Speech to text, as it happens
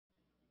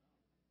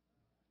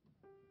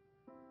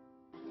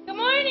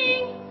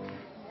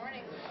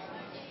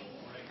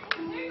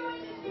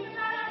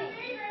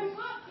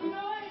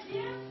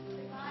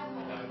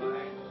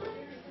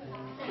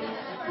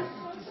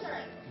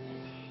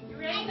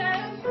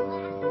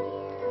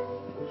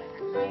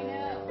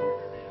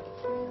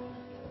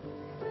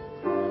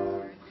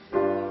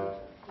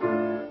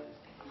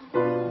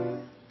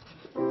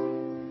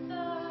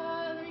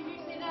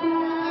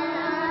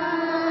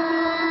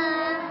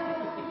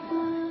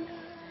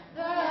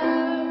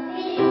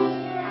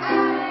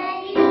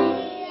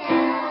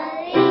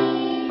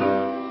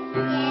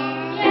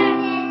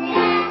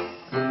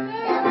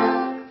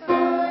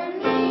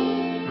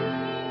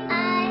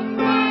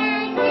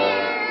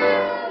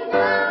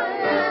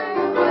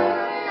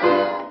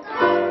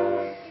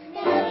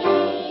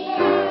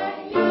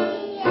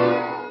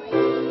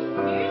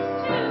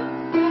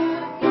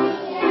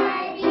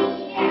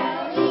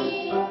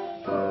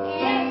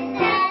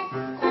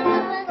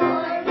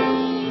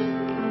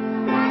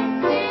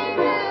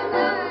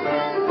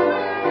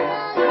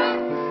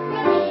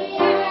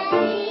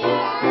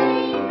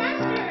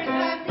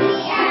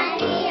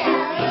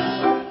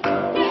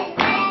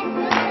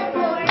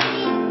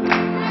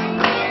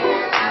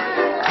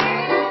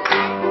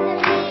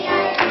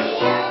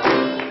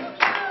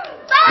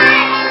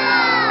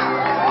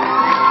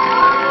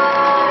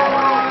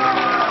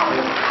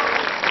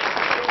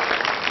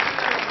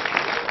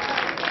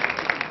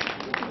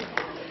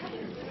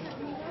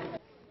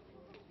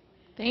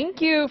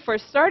for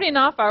starting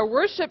off our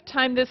worship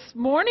time this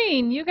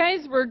morning. You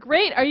guys were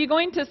great. Are you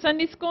going to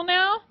Sunday school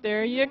now?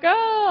 There you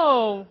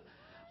go.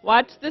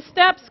 Watch the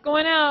steps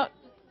going out.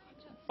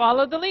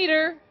 Follow the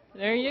leader.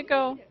 There you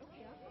go.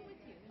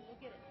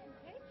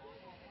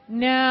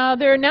 Now,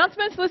 there are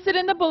announcements listed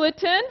in the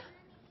bulletin.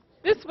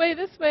 This way,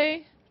 this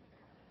way.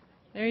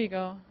 There you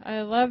go.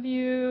 I love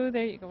you.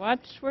 There you go.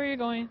 Watch where you're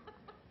going.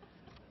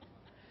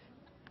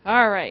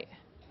 All right.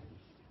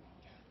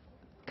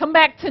 Come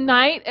back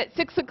tonight at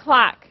 6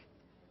 o'clock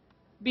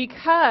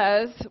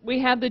because we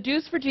have the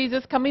Jews for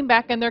Jesus coming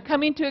back, and they're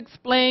coming to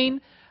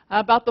explain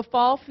about the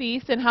fall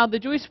feast and how the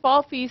Jewish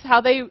fall feast, how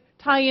they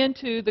tie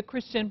into the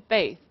Christian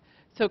faith.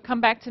 So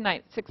come back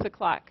tonight at 6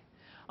 o'clock.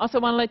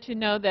 Also want to let you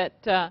know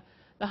that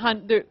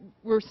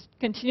we're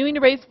continuing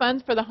to raise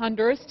funds for the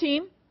Honduras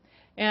team.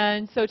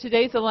 And so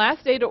today's the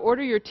last day to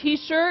order your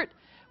T-shirt.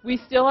 We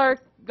still are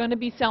going to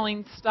be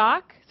selling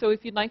stock. So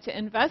if you'd like to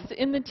invest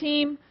in the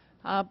team,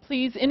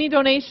 please, any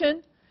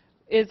donation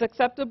is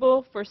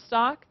acceptable for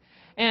stock.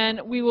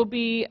 And we will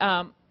be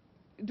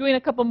doing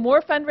a couple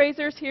more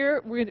fundraisers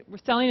here. We're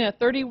selling a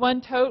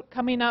 31 tote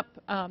coming up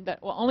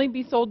that will only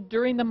be sold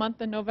during the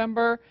month of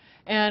November.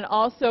 And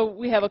also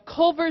we have a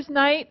Culver's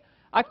night,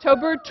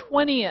 October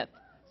 20th.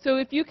 So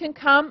if you can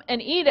come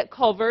and eat at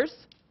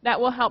Culver's, that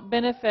will help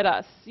benefit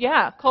us.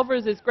 Yeah,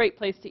 Culver's is a great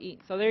place to eat.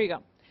 So there you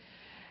go.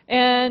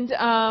 And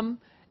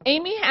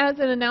Amy has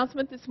an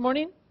announcement this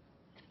morning.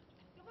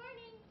 Good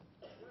morning.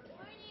 Good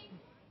morning.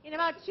 In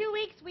about 2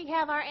 weeks, we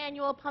have our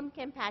annual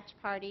pumpkin patch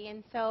party.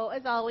 And so,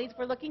 as always,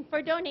 we're looking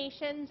for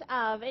donations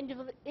of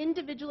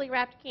individually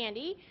wrapped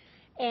candy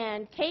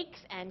and cakes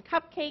and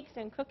cupcakes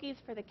and cookies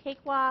for the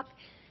cakewalk,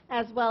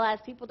 as well as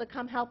people to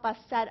come help us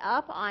set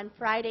up on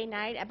Friday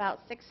night about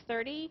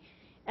 6:30,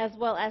 as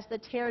well as the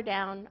tear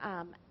down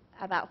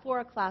about 4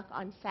 o'clock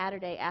on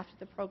Saturday after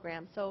the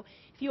program. So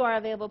if you are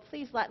available,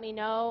 please let me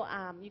know.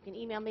 You can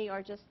email me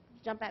or just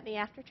jump at me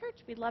after church.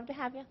 We'd love to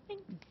have you.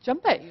 Thanks.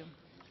 Jump at you.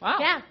 Wow.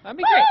 Yeah. That'd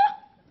be great.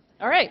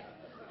 All right.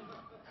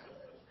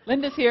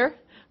 Linda's here.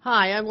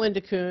 Hi, I'm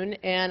Linda Kuhn,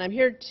 and I'm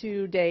here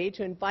today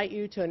to invite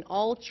you to an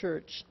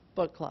all-church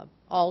book club.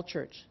 All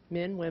church.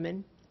 Men,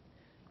 women,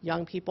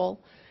 young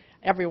people,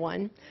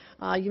 everyone.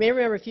 You may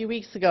remember a few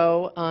weeks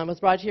ago, it was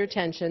brought to your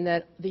attention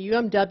that the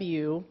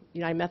UMW,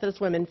 United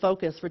Methodist Women,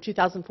 focus for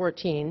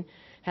 2014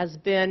 has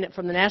been,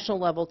 from the national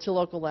level to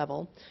local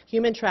level,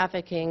 human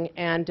trafficking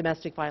and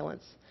domestic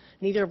violence,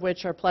 neither of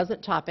which are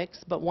pleasant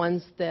topics, but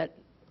ones that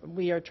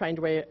we are trying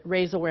to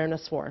raise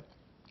awareness for.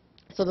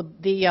 So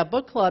the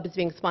book club is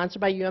being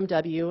sponsored by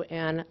UMW,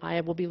 and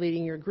I will be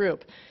leading your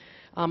group.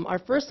 Our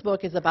first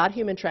book is about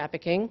human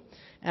trafficking.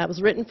 It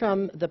was written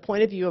from the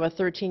point of view of a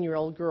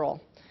 13-year-old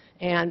girl.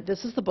 And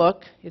this is the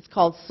book. It's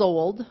called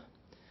Sold.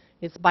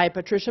 It's by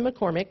Patricia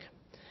McCormick.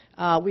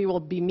 We will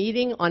be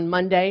meeting on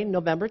Monday,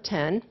 November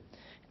 10,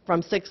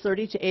 from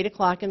 6:30 to 8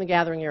 o'clock in the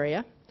gathering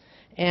area.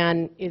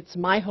 And it's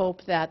my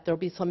hope that there will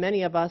be so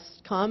many of us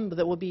come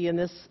that will be in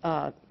this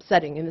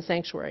setting, in the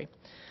sanctuary.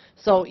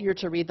 So you're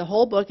to read the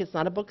whole book. It's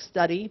not a book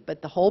study,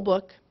 but the whole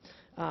book.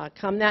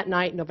 Come that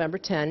night, November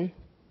 10,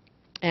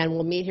 and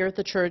we'll meet here at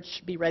the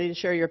church. Be ready to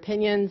share your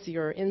opinions,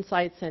 your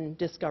insights, and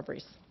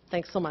discoveries.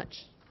 Thanks so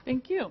much.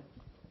 Thank you.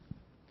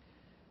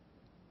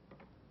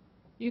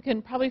 You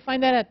can probably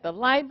find that at the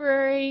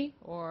library,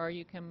 or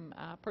you can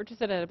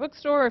purchase it at a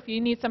bookstore. If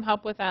you need some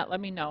help with that, let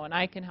me know, and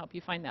I can help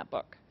you find that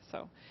book.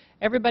 So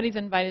everybody's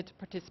invited to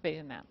participate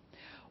in that.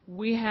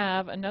 We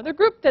have another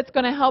group that's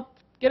going to help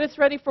get us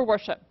ready for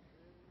worship.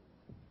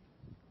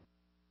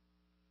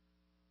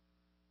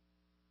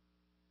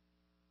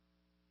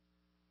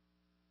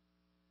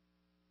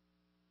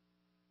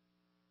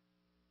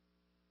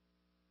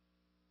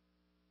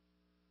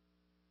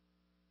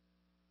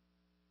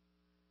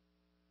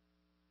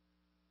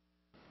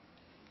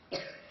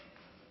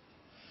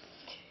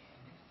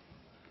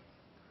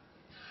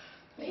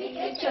 Make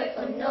a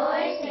joyful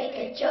noise, make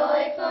a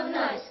joyful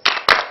noise.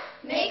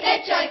 Make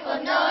a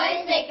joyful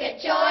noise, make a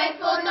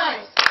joyful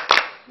noise.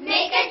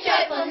 Make a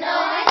joyful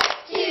noise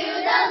to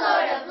the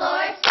Lord of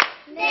Lords.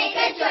 Make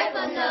a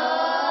joyful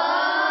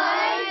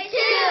noise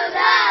to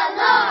the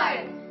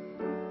Lord.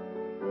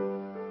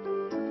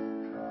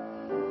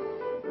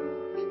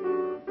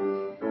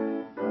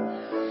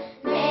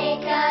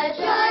 Make a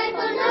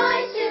joyful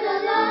noise to the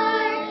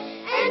Lord.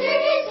 Enter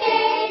his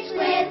gates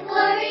with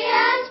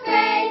glorious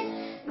praise.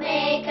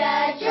 Make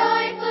a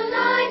joyful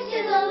noise to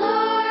the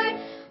Lord.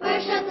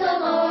 Worship the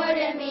Lord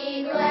and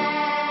be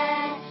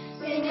glad.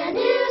 Sing a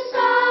new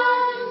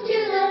song to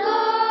the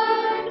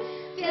Lord.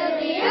 Fill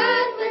the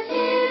earth with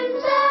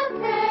hymns of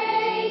praise.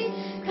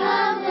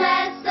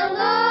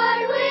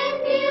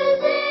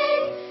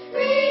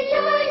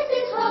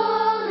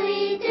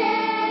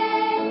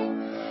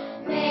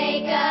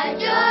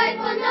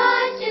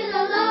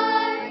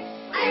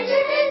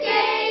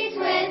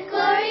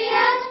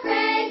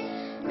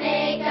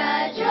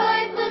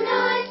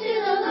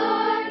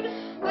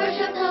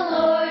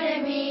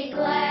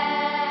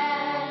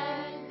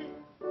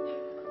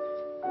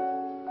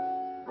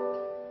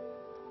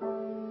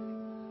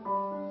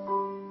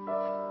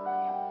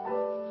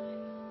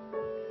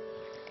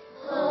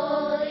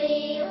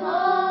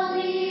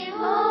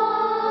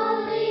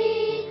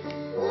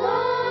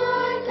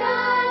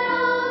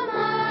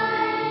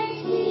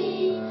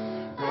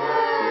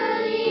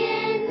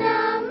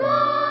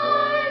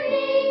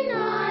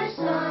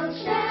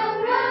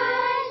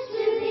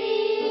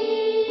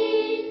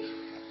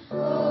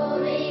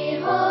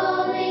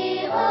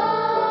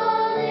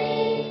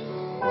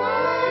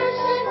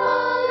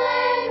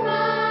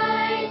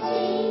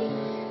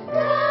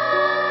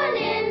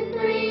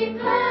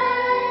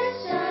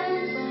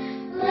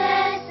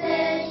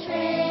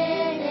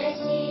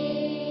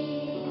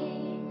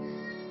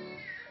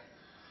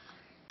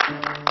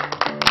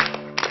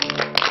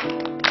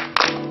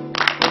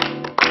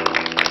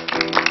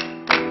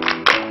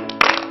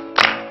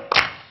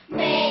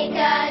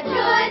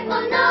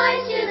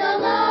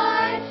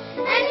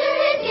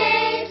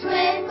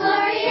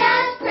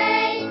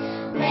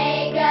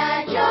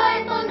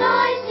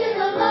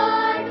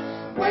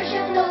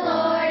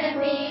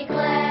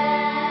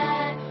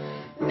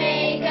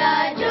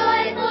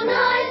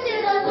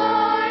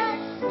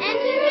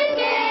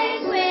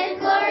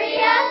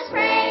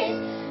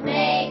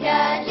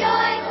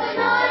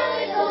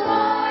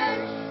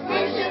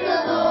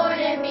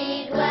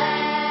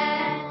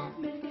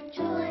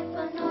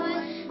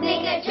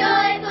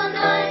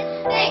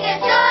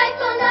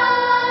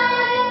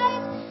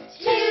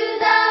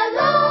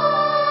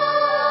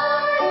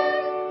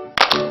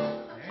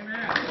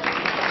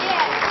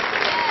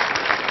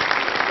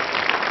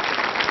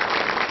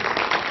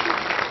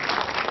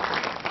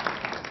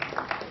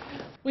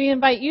 We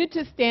invite you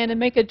to stand and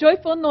make a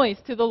joyful noise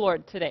to the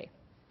Lord today.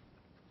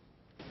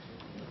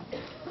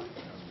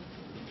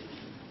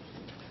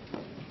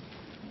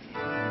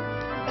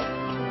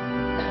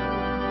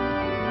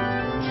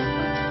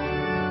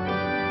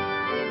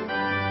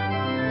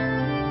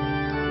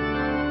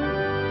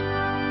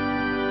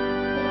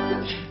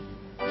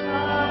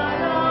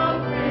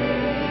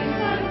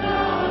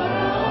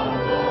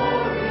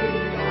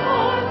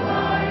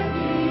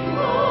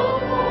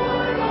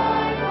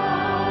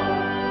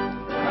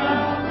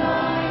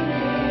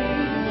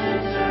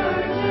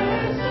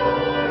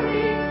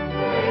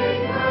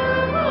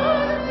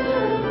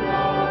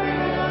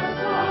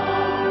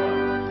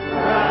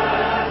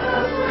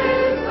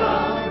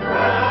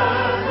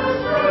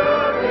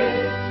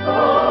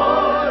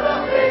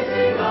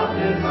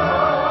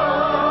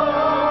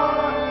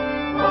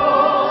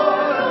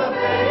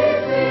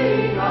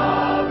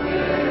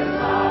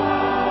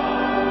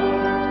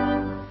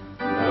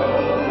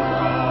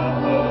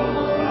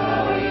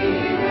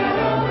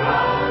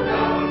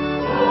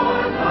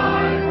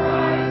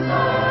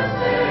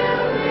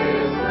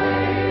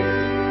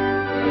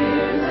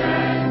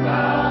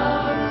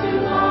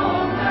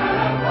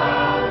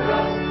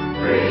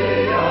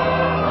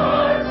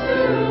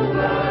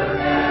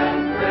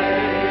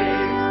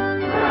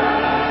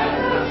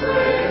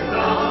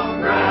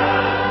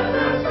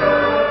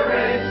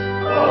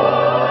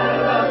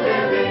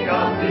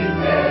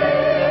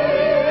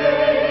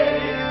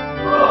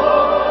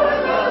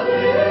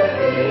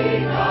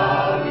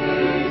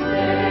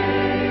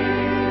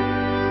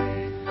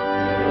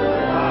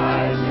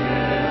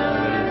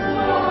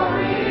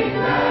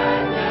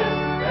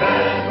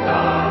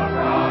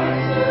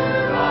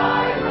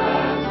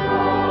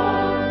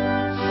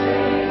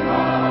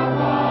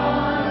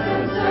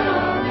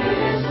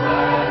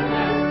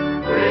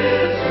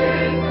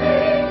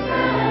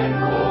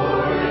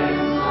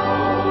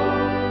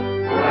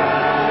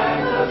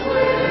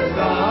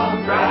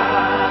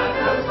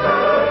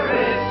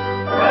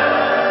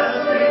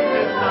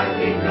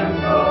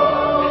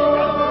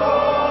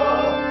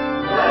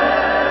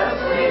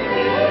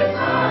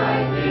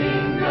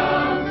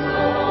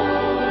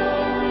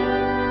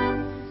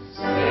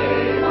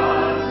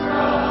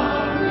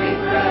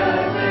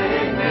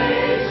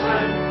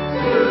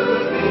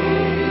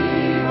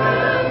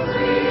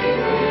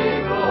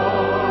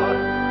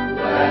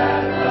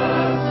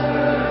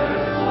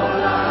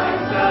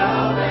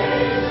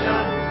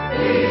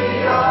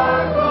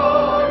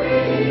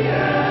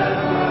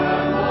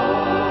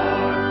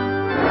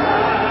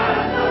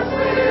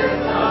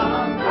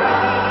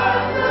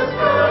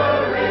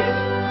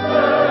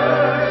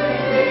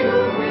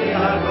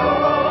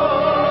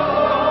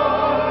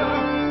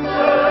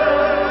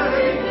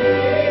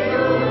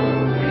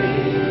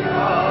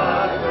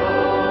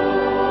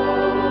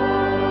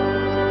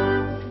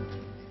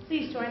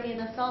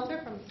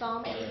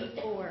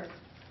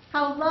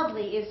 How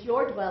lovely is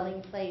your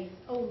dwelling place,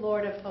 O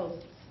Lord of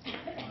hosts.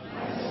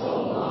 My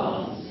soul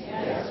longs,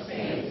 yes,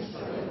 faints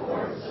for the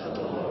courts of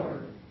the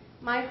Lord.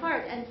 My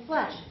heart and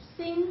flesh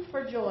sing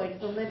for joy to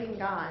the living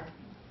God.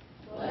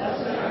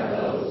 Blessed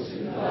are those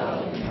who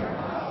dwell in your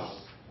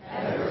house,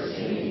 ever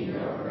singing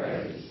your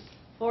praise.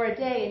 For a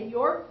day in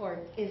your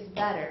courts is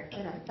better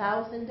than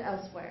 1,000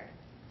 elsewhere.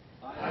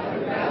 I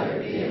would rather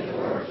be a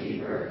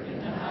doorkeeper in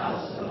the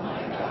house of my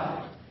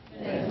God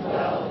than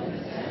dwell in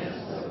the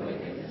tents of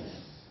wickedness.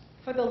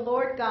 For the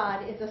Lord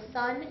God is a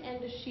sun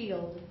and a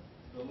shield.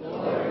 The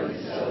Lord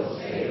bestows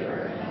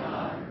favor and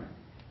honor.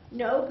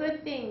 No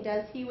good thing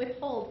does he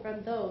withhold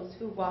from those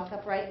who walk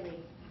uprightly.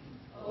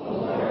 O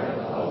Lord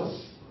of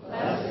hosts,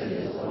 blessed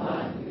is the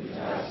one who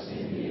trusts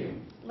in you.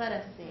 Let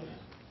us sing.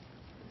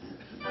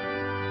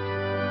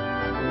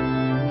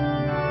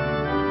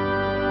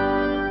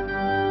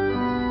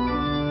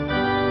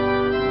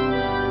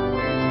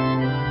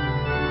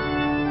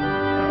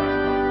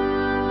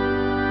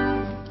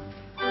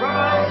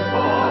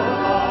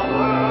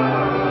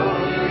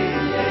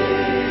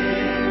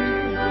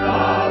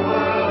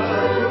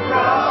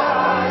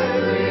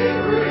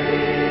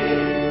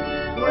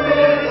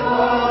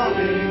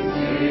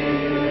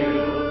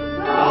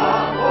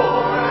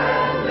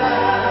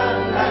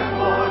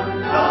 Born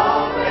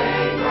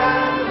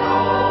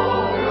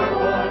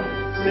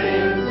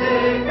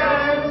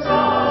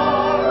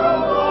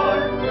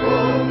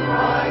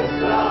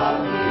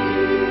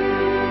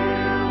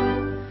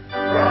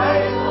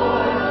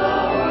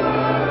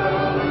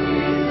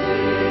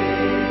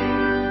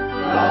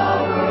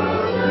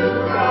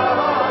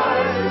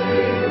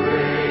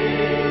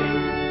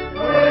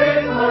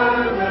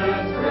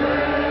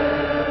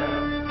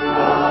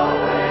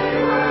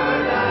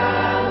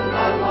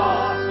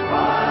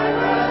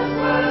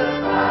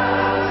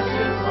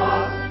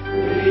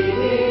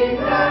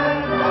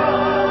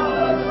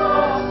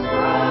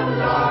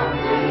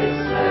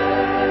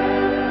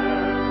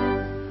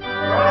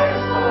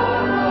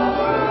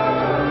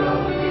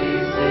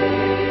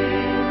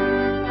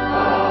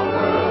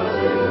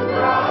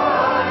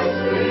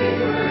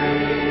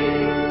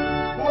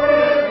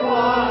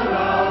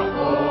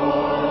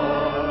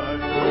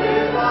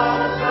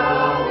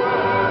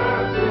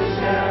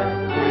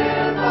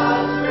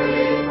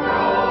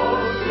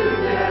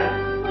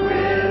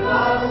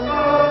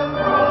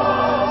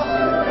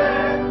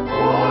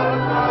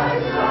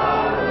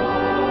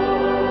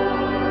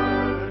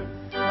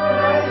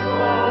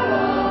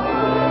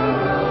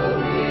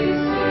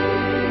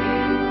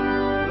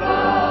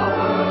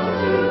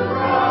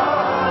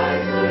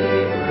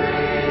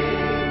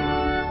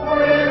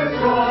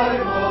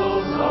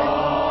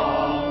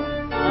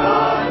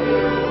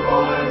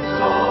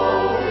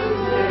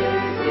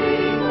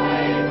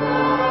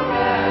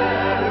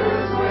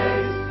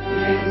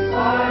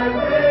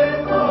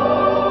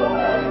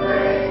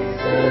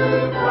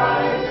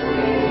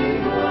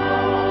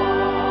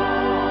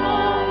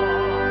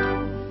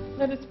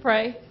Let us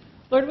pray.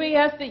 Lord, we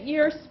ask that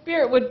your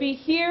Spirit would be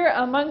here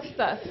amongst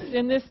us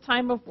in this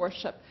time of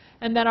worship,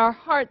 and that our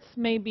hearts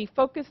may be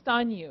focused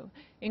on you.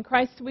 In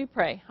Christ we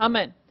pray.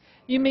 Amen.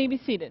 You may be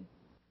seated.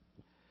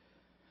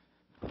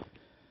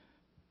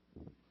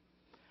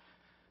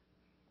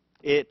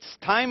 It's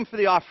time for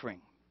the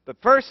offering. But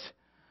first,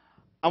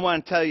 I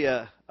want to tell you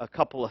a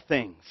couple of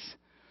things.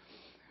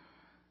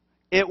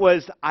 It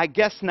was, I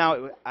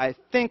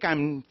think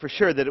I'm for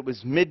sure that it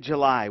was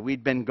mid-July.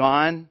 We'd been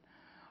gone.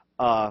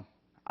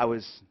 I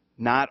was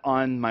not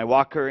on my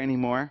walker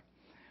anymore.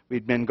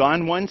 We'd been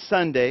gone one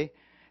Sunday,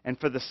 and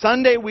for the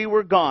Sunday we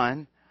were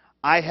gone,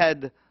 I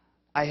had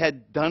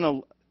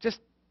done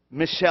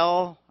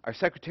Michelle, our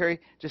secretary,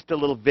 just a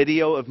little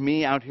video of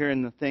me out here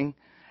in the thing,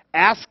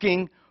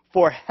 asking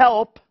for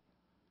help,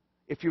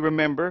 if you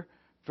remember,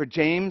 for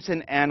James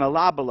and Anna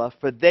Labala,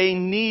 for they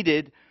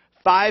needed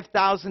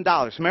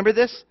 $5,000. Remember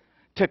this?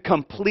 To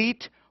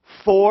complete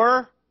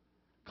 4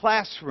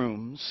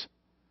 classrooms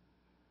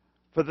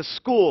for the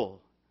school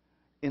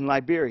in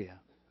Liberia.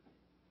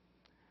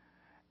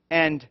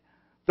 And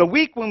the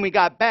week when we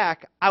got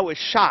back, I was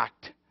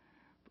shocked.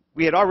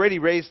 We had already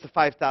raised the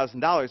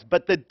 $5,000,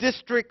 but the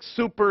district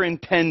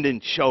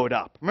superintendent showed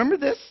up. Remember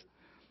this?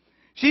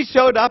 She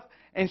showed up,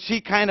 and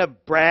she kind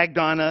of bragged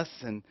on us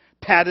and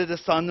patted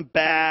us on the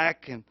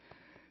back and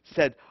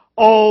said,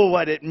 oh,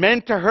 what it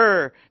meant to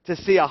her to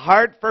see a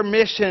heart for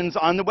missions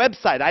on the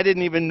website. I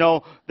didn't even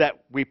know that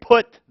we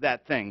put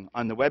that thing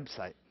on the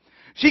website.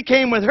 She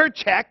came with her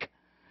check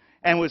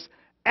and was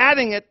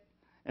adding it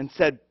and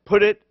said,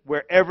 put it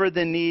wherever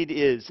the need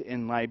is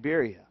in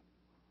Liberia.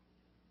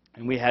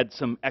 And we had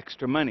some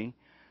extra money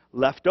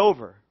left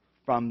over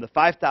from the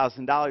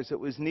 $5,000 that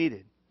was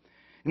needed.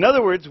 In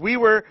other words, we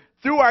were,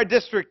 through our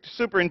district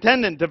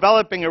superintendent,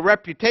 developing a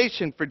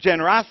reputation for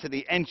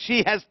generosity, and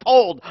she has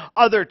told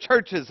other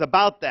churches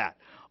about that.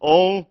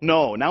 Oh,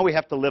 no. Now we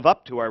have to live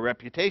up to our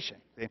reputation.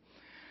 See?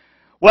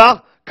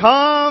 Well,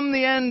 come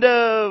the end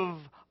of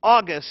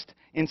August,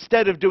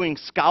 instead of doing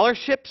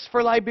scholarships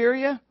for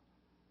Liberia,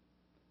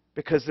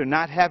 because they're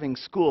not having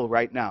school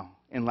right now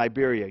in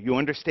Liberia. You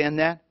understand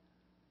that?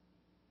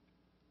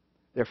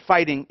 They're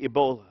fighting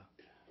Ebola.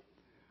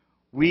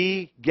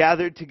 We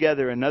gathered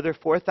together another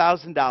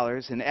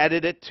 $4,000 and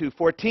added it to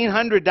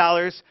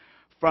 $1,400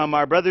 from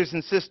our brothers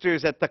and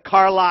sisters at the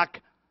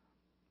Carlock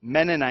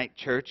Mennonite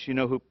Church. You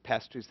know who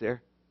pastors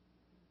there?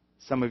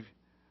 Some of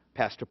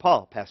Pastor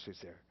Paul pastors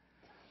there.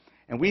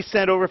 And we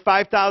sent over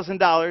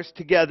 $5,000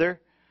 together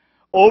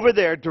over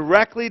there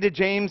directly to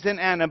James and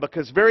Anna,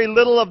 because very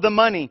little of the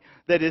money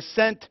that is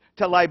sent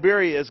to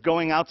Liberia is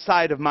going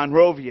outside of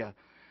Monrovia.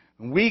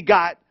 And we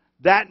got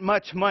that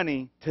much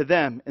money to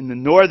them in the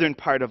northern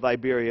part of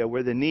Liberia,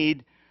 where the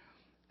need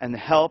and the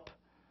help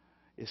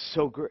is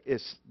so great.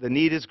 The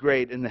need is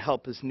great and the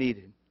help is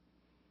needed.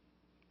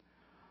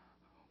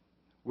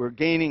 We're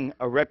gaining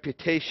a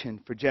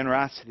reputation for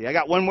generosity. I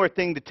got one more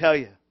thing to tell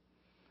you.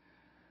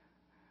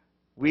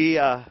 We,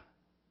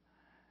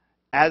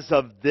 as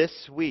of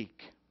this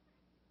week,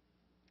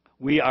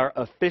 we are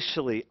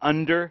officially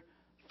under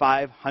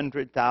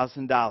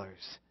 $500,000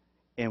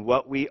 in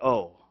what we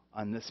owe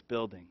on this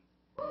building.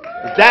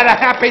 Is that a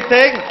happy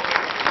thing?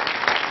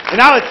 And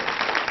now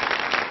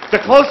the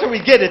closer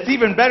we get, it's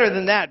even better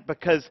than that,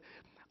 because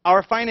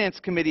our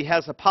finance committee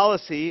has a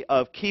policy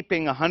of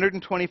keeping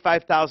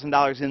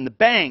 $125,000 in the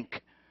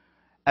bank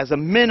as a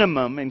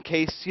minimum in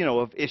case,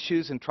 of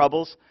issues and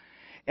troubles.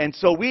 And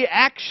so we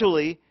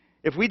actually,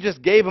 if we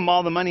just gave them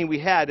all the money we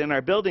had in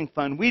our building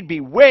fund, we'd be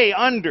way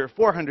under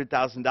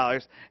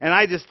 $400,000, and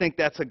I just think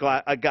that's a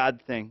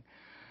God thing.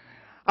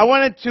 I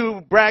wanted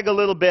to brag a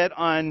little bit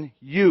on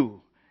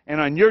you and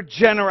on your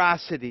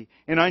generosity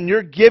and on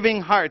your giving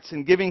hearts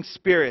and giving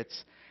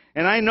spirits.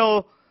 And I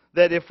know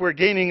that if we're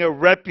gaining a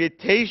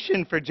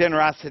reputation for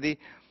generosity,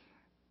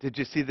 did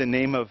you see the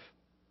name of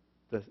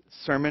the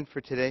sermon for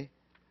today?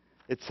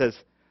 It says,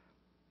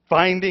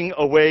 finding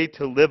a way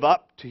to live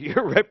up to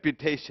your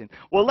reputation.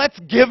 Well, let's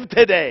give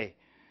today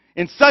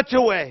in such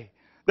a way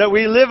that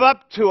we live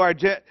up to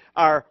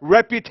our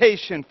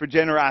reputation for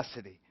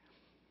generosity.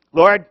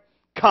 Lord,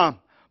 come.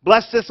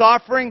 Bless this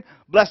offering.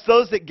 Bless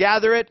those that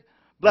gather it.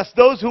 Bless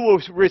those who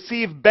will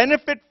receive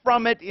benefit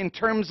from it in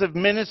terms of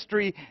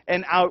ministry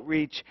and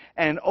outreach.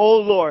 And, oh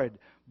Lord,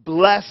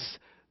 bless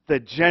the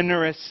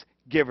generous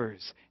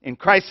givers. In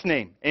Christ's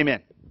name,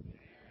 amen.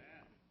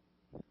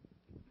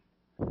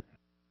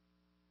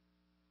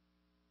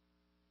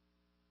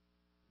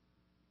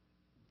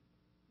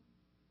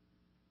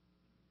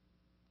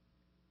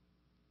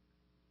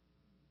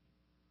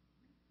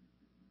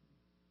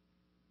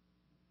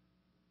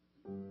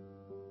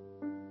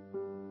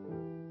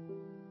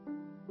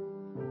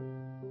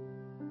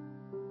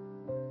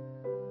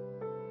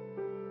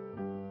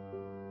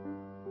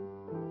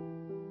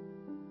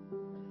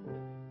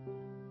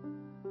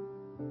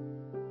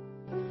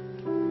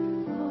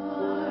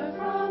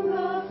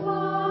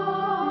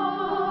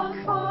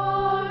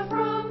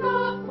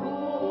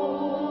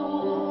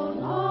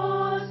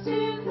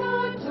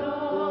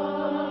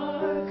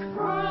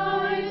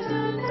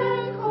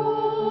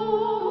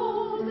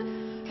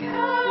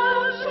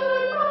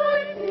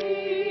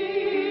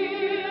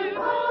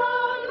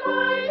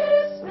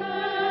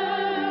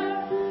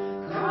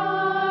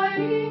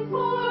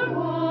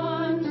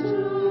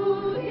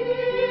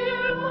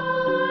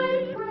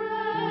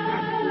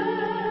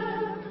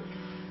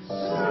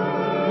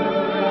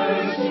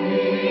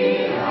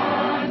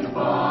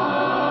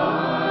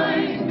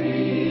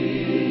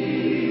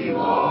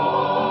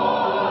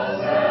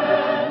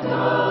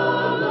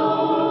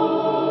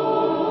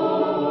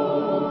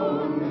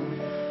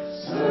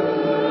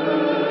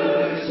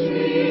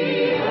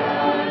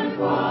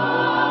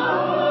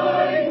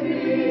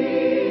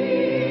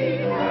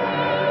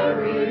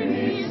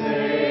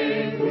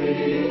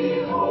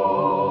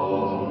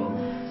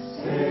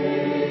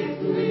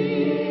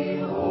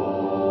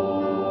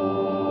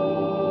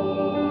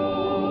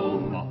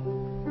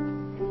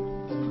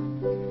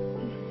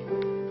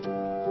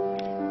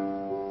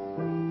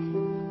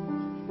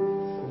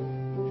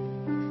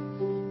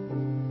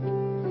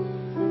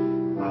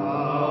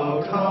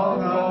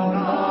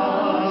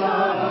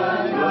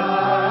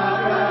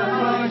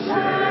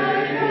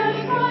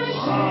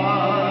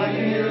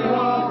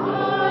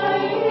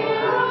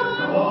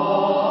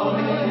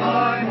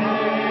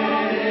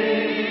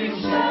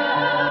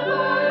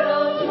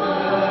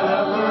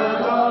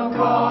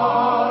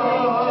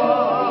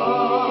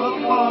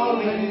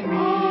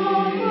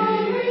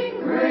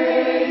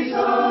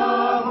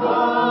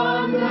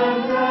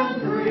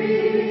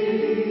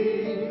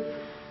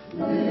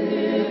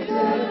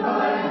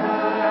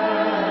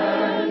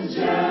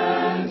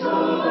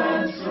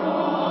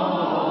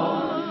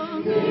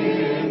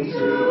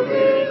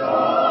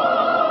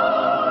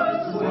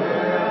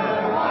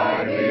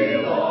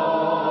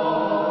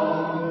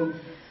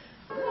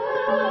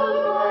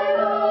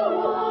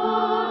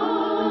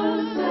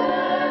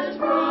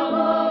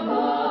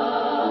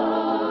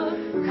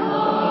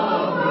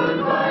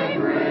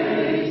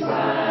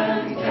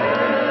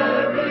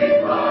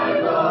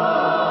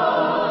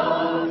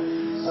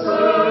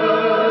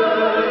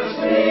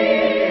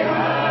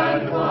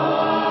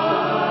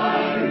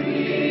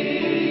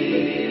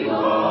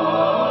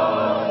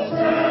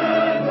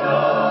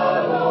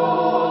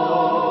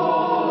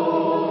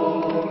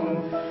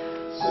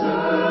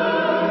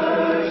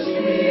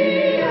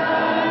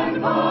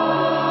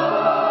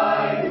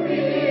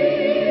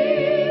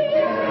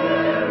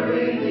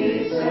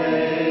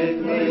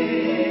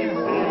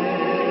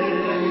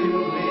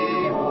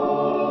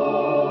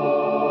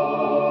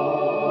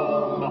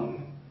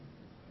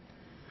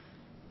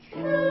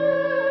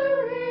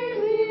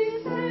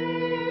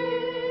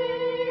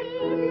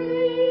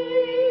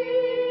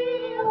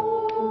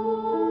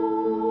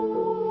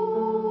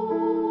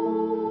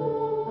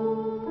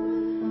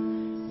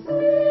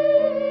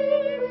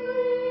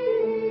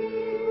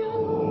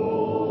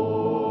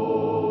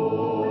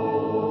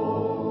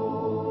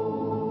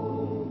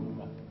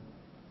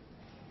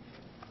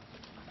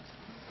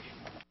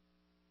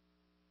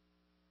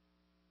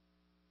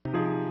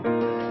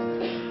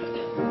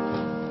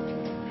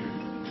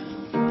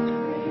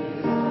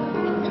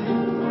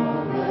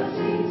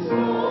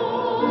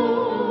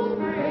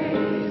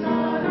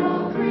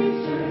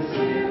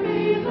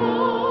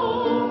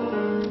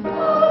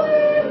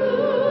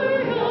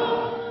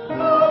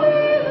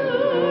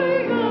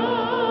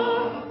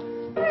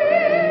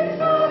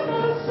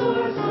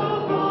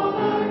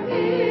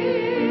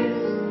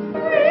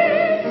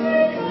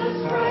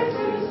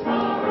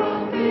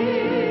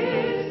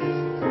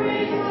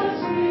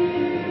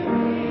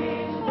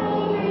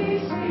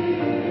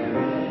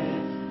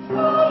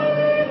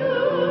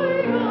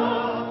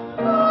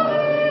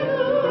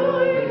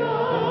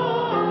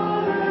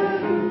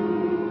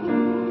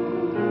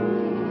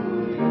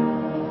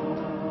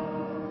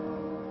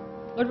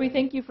 we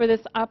thank you for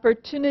this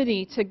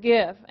opportunity to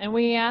give, and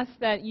we ask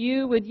that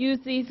you would use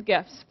these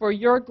gifts for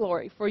your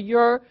glory, for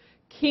your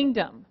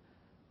kingdom,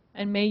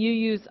 and may you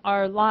use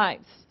our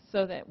lives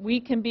so that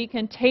we can be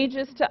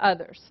contagious to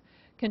others,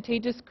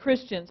 contagious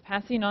Christians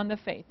passing on the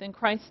faith. In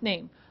Christ's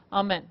name,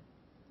 amen.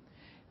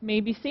 You may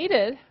be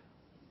seated.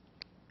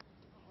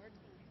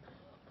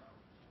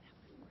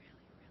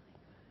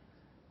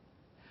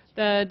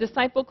 The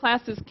disciple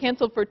class is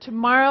canceled for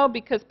tomorrow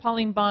because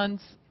Pauline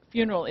Bond's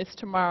funeral is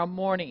tomorrow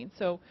morning.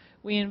 So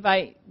we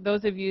invite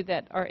those of you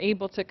that are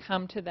able to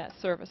come to that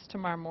service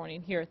tomorrow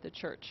morning here at the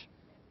church.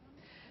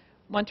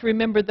 Want to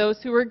remember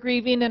those who are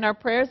grieving in our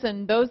prayers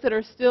and those that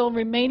are still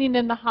remaining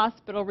in the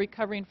hospital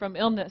recovering from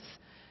illness.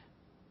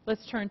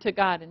 Let's turn to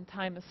God in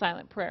time of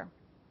silent prayer.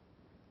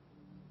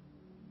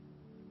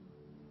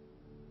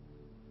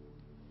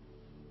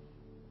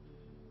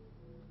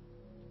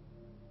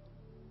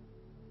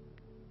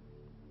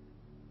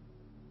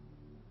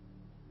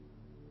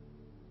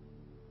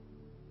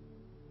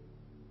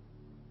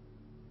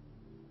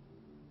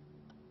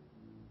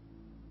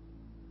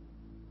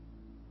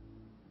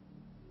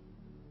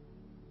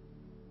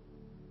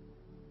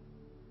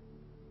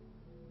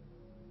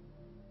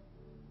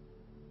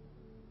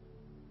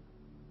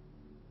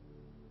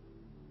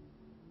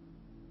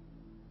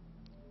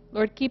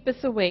 Lord, keep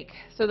us awake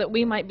so that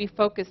we might be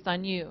focused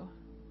on you,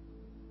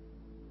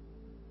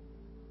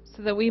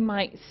 so that we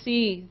might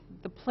see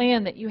the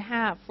plan that you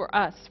have for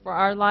us, for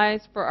our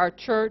lives, for our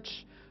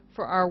church,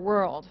 for our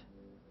world.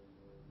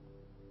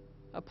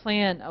 A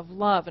plan of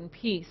love and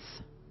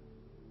peace.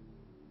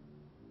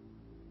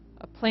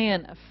 A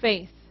plan of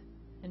faith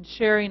and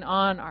sharing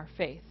on our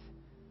faith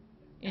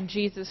in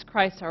Jesus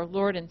Christ, our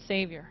Lord and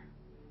Savior.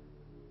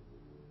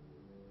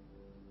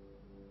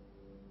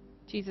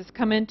 Jesus,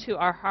 come into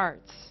our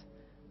hearts.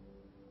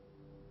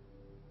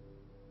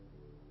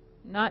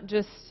 Not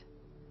just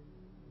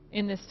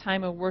in this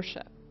time of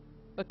worship,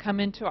 but come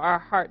into our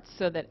hearts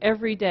so that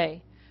every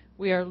day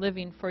we are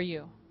living for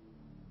you.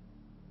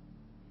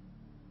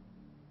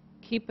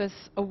 Keep us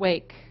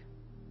awake,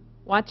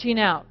 watching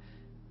out,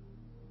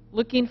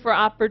 looking for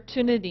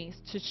opportunities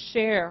to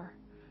share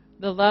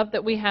the love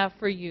that we have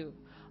for you,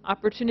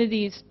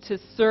 opportunities to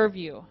serve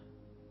you.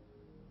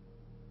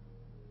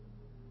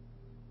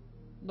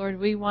 Lord,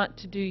 we want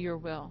to do your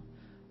will.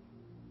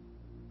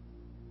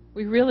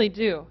 We really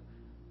do.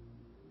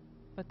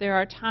 But there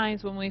are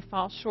times when we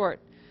fall short.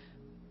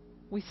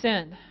 We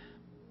sin.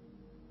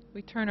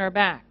 We turn our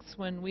backs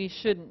when we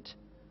shouldn't.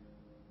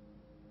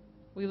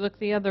 We look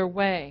the other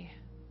way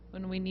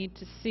when we need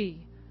to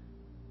see.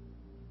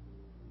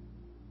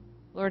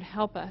 Lord,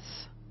 help us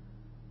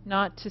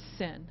not to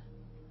sin,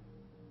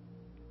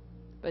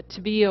 but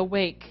to be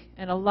awake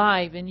and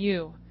alive in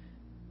you,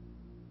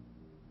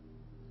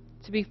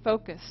 to be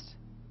focused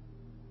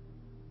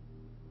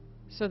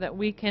so that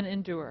we can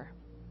endure,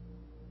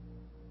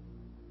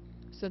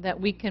 so that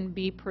we can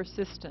be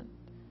persistent,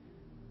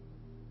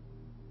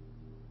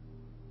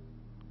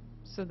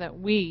 so that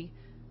we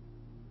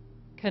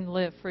can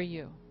live for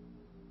you.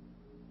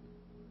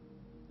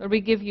 Lord,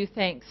 we give you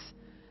thanks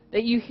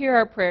that you hear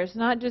our prayers,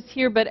 not just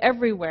here but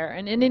everywhere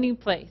and in any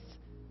place.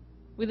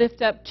 We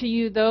lift up to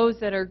you those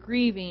that are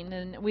grieving,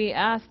 and we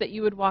ask that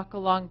you would walk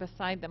along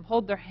beside them,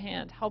 hold their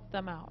hand, help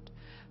them out.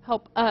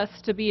 Help us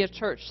to be a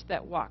church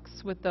that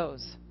walks with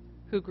those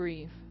who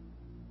grieve.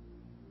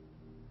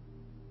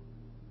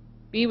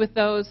 Be with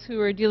those who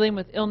are dealing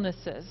with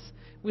illnesses.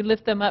 We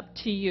lift them up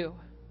to you.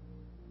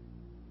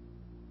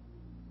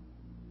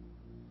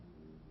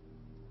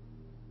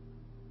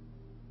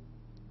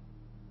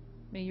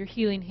 May your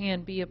healing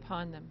hand be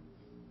upon them.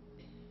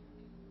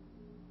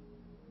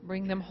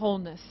 Bring them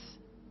wholeness.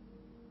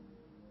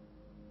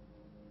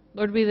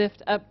 Lord, we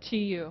lift up to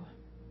you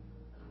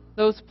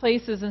those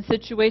places and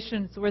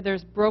situations where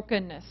there's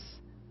brokenness,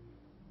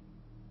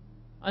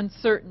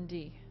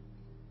 uncertainty,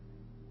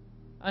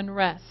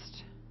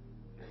 unrest.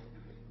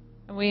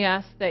 And we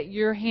ask that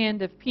your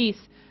hand of peace,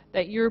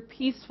 that your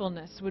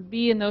peacefulness would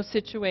be in those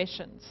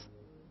situations,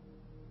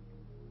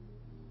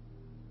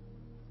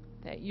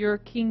 that your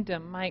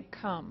kingdom might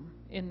come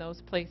in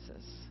those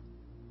places.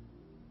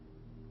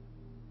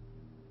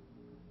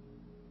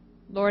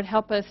 Lord,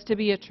 help us to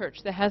be a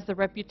church that has the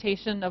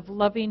reputation of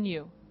loving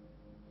you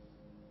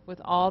with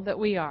all that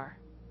we are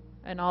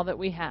and all that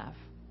we have.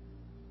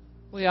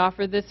 We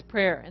offer this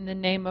prayer in the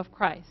name of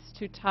Christ,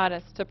 who taught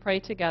us to pray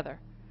together.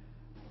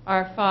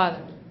 Our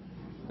Father,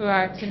 who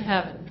art in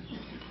heaven,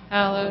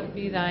 hallowed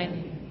be thy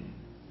name.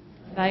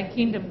 Thy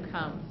kingdom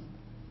come,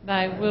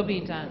 thy will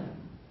be done,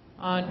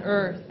 on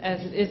earth as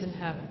it is in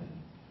heaven.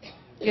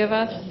 Give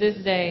us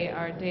this day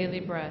our daily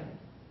bread,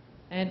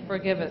 and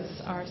forgive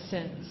us our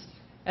sins,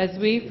 as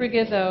we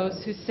forgive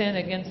those who sin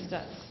against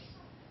us.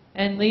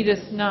 And lead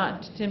us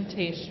not to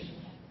temptation,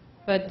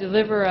 but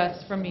deliver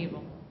us from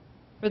evil.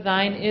 For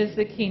thine is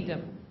the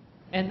kingdom,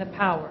 and the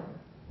power,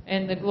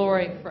 and the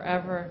glory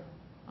forever.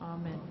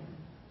 Amen.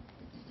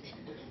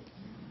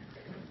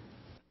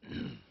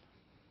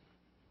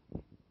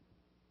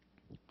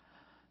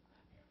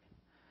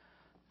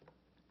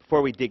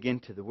 before we dig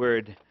into the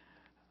Word,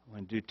 I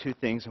want to do two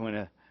things. I want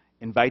to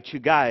invite you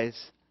guys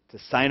to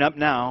sign up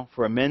now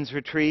for a men's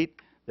retreat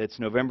that's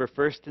November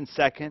 1st and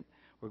 2nd.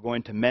 We're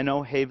going to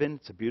Menno Haven.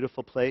 It's a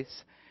beautiful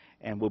place.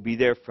 And we'll be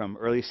there from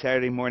early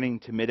Saturday morning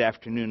to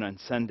mid-afternoon on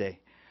Sunday.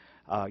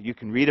 You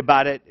can read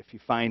about it if you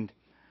find,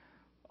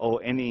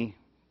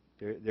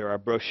 there are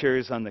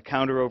brochures on the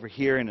counter over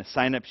here and a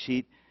sign-up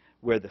sheet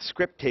where the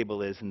script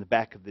table is in the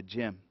back of the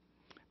gym.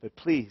 But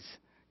please,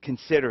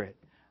 consider it.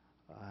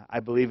 I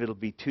believe it'll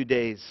be 2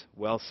 days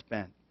well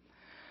spent.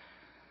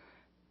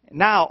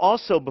 Now,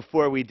 also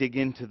before we dig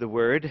into the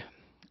Word,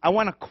 I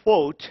want to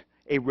quote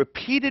a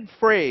repeated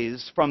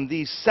phrase from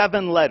these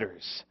 7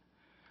 letters.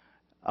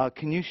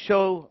 Can you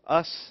show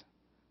us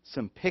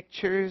some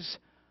pictures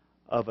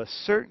of a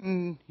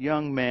certain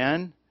young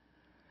man?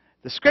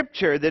 The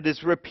scripture that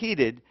is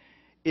repeated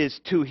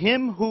is, to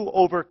him who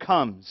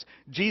overcomes.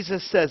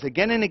 Jesus says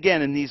again and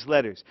again in these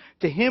letters,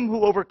 to him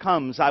who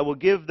overcomes, I will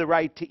give the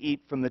right to eat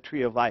from the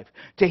tree of life.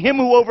 To him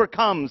who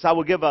overcomes, I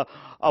will give a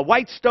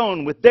white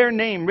stone with their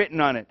name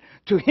written on it.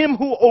 To him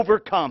who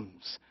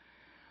overcomes.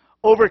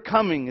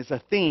 Overcoming is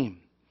a theme,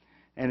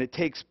 and it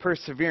takes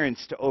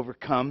perseverance to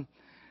overcome.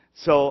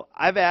 So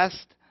I've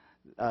asked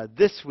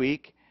this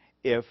week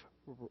if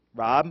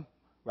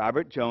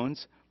Robert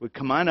Jones, would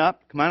come on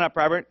up. Come on up,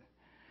 Robert.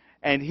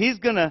 And he's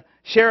going to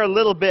share a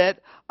little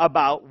bit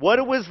about what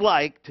it was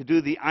like to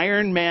do the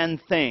Iron Man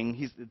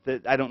thing.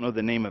 I don't know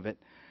the name of it.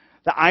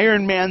 The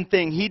Iron Man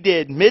thing he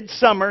did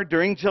midsummer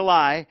during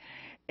July,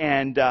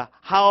 and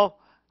how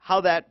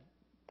that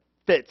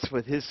fits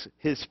with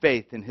his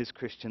faith and his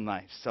Christian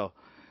life. So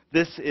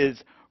this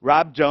is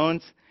Rob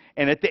Jones.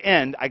 And at the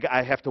end,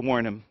 I have to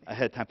warn him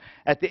ahead of time.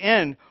 At the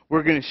end,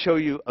 we're going to show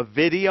you a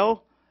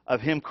video of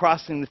him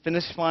crossing the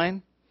finish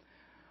line.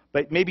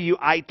 But maybe you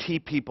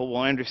IT people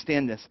will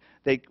understand this.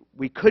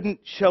 We couldn't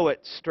show it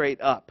straight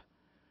up.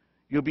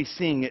 You'll be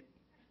seeing it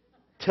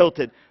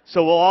tilted.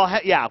 So we'll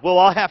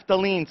all have to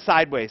lean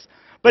sideways.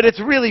 But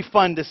it's really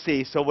fun to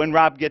see. So when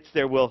Rob gets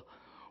there, we'll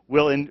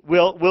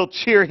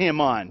cheer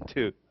him on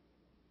too.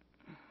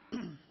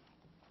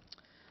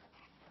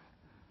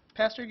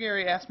 Pastor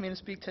Gary asked me to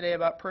speak today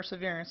about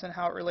perseverance and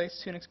how it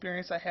relates to an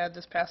experience I had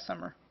this past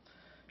summer.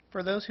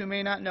 For those who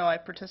may not know, I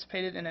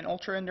participated in an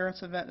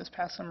ultra-endurance event this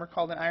past summer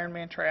called an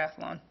Ironman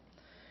triathlon.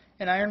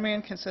 An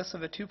Ironman consists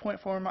of a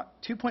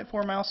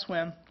 2.4-mile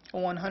swim, a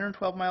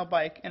 112-mile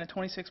bike, and a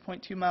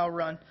 26.2-mile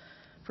run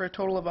for a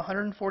total of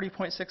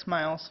 140.6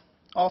 miles,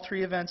 all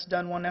 3 events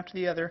done one after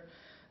the other,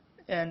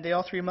 and they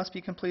all 3 must be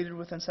completed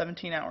within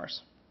 17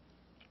 hours.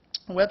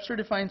 Webster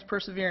defines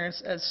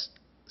perseverance as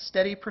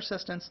steady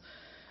persistence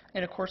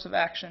in a course of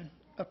action,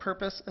 a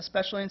purpose,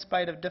 especially in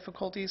spite of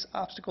difficulties,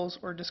 obstacles,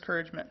 or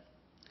discouragement.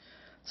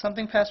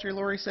 Something Pastor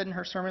Lori said in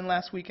her sermon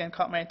last weekend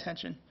caught my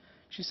attention.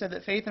 She said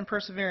that faith and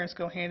perseverance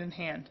go hand in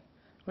hand.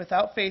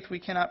 Without faith, we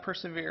cannot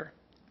persevere.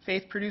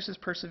 Faith produces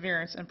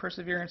perseverance, and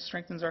perseverance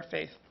strengthens our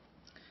faith.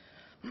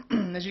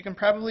 As you can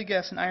probably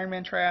guess, an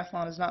Ironman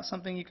triathlon is not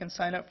something you can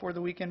sign up for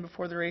the weekend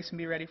before the race and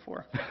be ready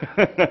for.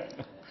 I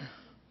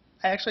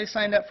actually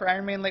signed up for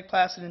Ironman Lake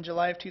Placid in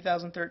July of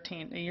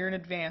 2013, a year in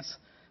advance,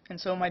 and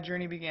so my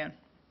journey began.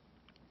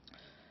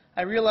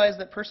 I realized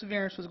that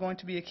perseverance was going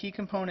to be a key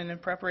component in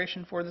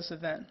preparation for this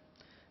event.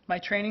 My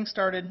training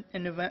started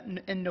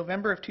in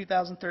November of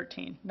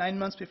 2013, 9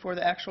 months before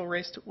the actual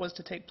race was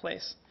to take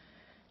place.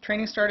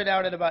 Training started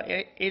out at about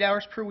 8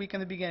 hours per week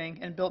in the beginning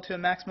and built to a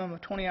maximum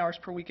of 20 hours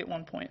per week at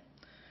one point.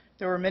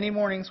 There were many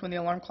mornings when the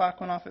alarm clock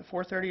went off at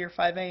 4:30 or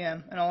 5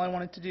 a.m. and all I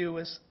wanted to do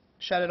was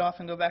shut it off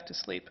and go back to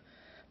sleep.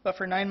 But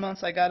for 9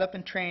 months I got up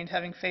and trained,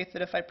 having faith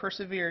that if I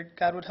persevered,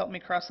 God would help me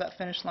cross that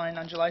finish line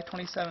on July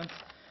 27th,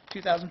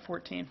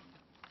 2014.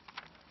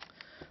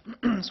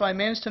 So I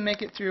managed to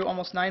make it through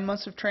almost 9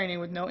 months of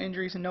training with no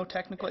injuries and no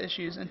technical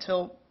issues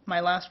until my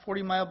last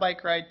 40-mile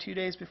bike ride 2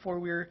 days before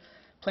we were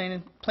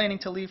planning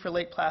to leave for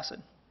Lake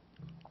Placid.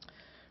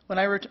 When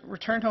I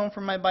returned home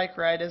from my bike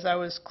ride, as I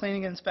was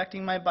cleaning and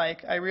inspecting my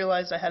bike, I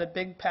realized I had a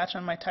big patch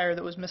on my tire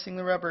that was missing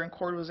the rubber and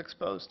cord was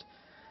exposed.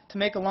 To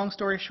make a long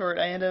story short,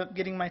 I ended up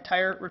getting my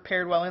tire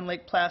repaired while in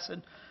Lake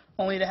Placid,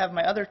 only to have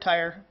my other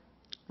tire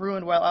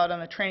ruined while out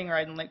on a training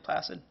ride in Lake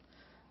Placid.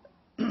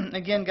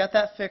 Again, got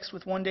that fixed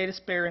with 1 day to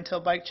spare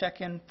until bike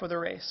check-in for the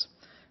race.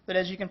 But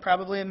as you can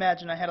probably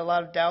imagine, I had a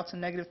lot of doubts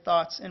and negative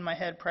thoughts in my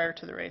head prior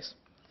to the race.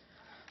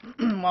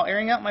 While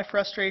airing out my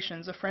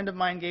frustrations, a friend of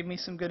mine gave me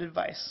some good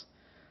advice.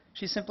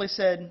 She simply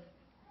said,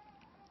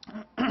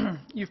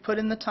 "You've put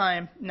in the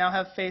time, now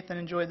have faith and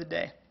enjoy the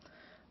day."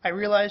 I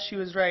realized she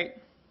was right.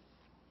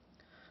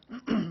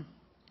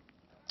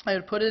 I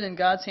would put it in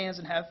God's hands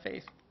and have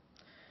faith.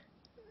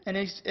 And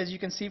as you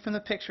can see from the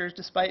pictures,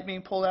 despite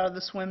being pulled out of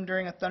the swim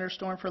during a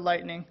thunderstorm for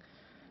lightning,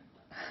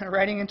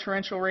 riding in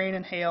torrential rain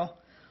and hail,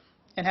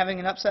 and having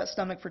an upset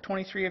stomach for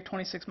 23 of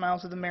 26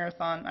 miles of the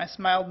marathon, I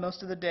smiled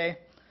most of the day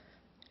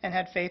and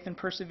had faith and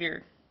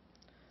persevered.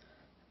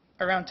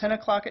 Around 10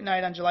 o'clock at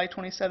night on July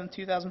 27,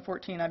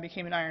 2014, I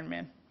became an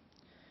Ironman.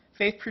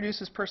 Faith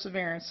produces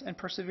perseverance, and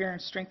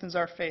perseverance strengthens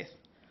our faith.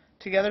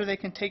 Together they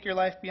can take your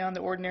life beyond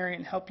the ordinary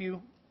and help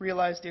you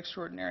realize the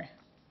extraordinary.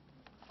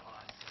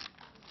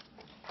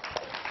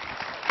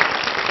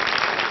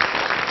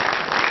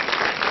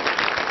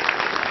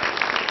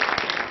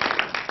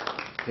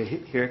 Okay,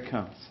 here it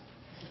comes.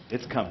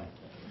 It's coming.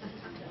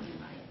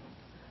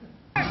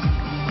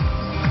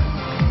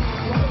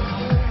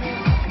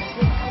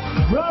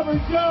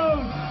 Robert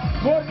Jones,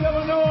 Morton,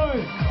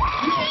 Illinois.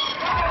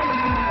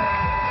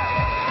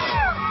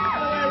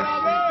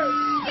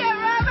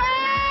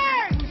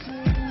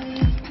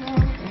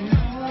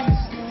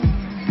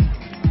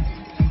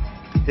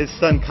 His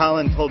son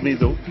Colin told me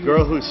the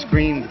girl who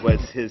screamed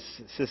was his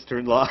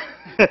sister-in-law.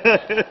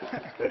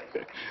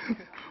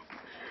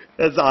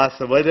 That's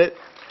awesome, wasn't it?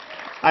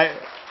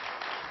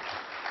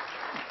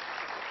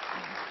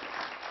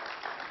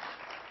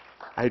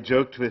 I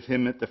joked with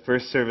him at the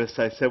first service.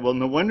 I said, well,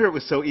 no wonder it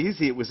was so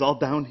easy. It was all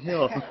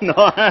downhill.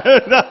 No.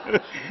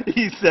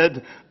 He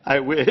said, I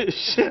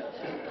wish.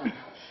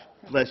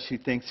 Bless you.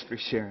 Thanks for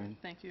sharing.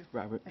 Thank you.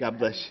 Robert, God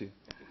bless you.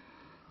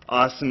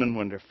 Awesome and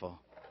wonderful.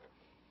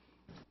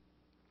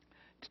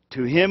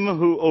 To him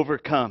who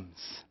overcomes,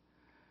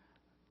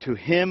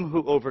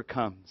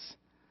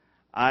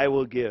 I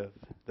will give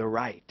the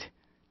right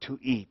to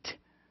eat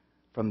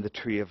from the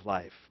tree of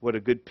life. What a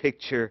good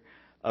picture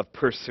of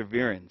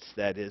perseverance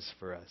that is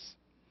for us.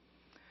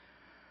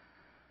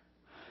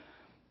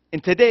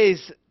 In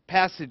today's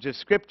passage of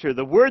Scripture,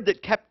 the word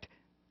that kept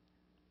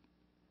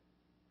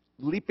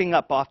leaping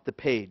up off the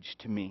page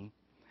to me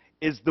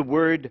is the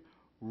word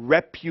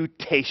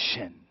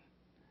reputation.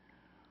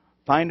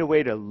 Find a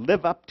way to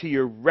live up to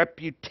your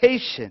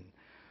reputation.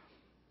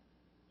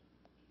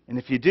 And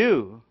if you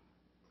do,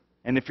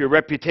 and if your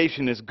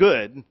reputation is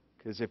good,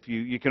 because if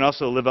you can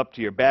also live up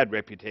to your bad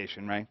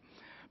reputation, right?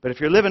 But if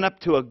you're living up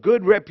to a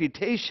good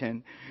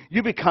reputation,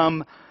 you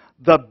become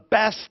the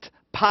best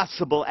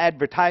possible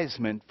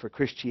advertisement for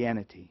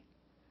Christianity.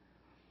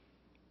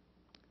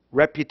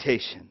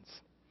 Reputations.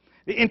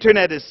 The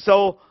internet is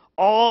so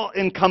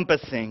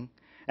all-encompassing,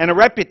 and a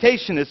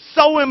reputation is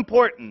so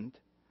important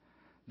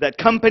that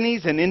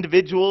companies and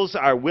individuals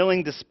are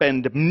willing to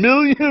spend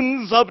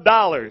millions of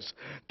dollars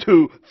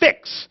to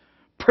fix,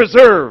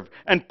 preserve,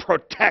 and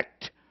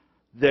protect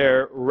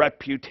their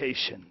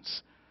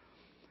reputations.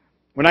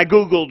 When I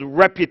Googled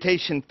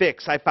reputation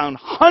fix, I found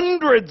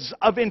hundreds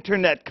of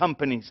internet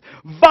companies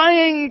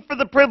vying for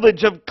the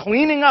privilege of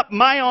cleaning up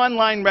my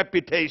online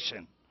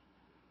reputation,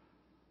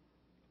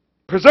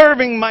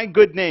 preserving my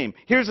good name.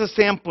 Here's a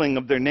sampling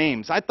of their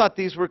names. I thought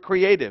these were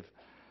creative.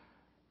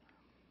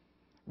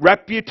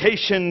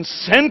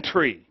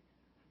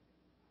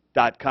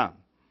 ReputationSentry.com,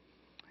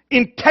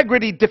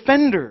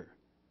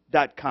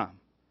 IntegrityDefender.com,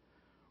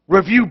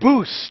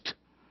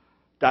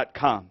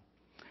 ReviewBoost.com,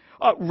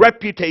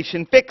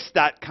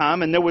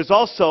 ReputationFix.com, and there was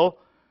also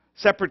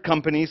separate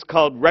companies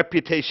called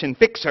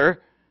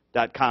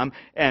ReputationFixer.com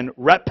and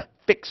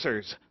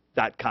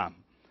RepFixers.com.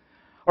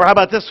 Or how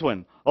about this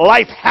one?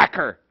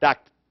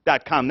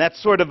 Lifehacker.com.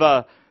 That's sort of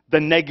the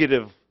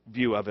negative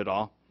view of it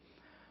all.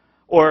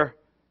 Or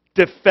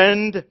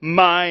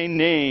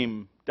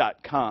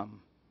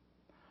DefendMyName.com.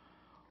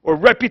 Or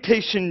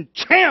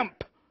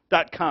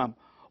ReputationChamp.com.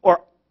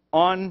 Or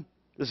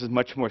this is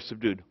much more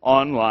subdued,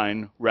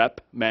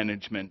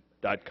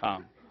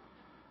 OnlineRepManagement.com.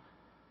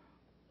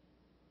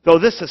 Though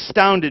this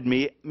astounded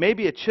me,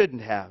 maybe it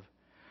shouldn't have.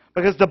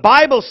 Because the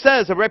Bible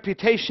says a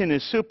reputation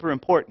is super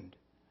important.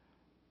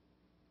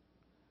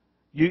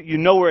 You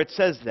know where it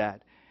says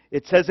that.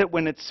 It says it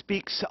when it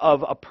speaks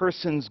of a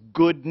person's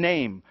good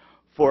name.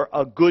 For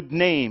a good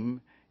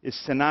name is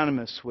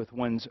synonymous with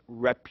one's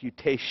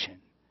reputation.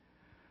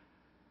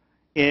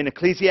 In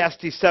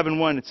Ecclesiastes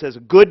 7:1, it says,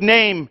 a good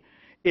name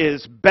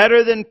is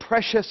better than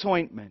precious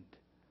ointment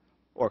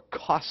or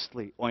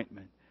costly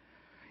ointment.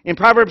 In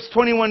Proverbs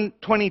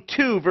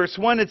 21:22, verse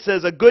 1, it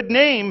says, a good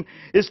name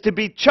is to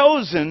be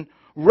chosen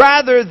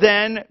rather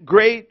than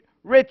great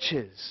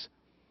riches.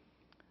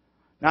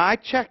 Now, I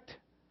checked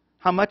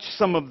how much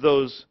some of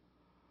those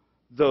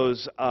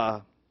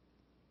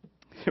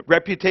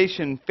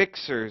reputation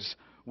fixers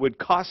would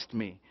cost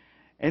me,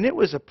 and it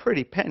was a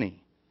pretty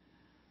penny.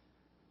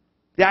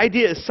 The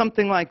idea is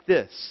something like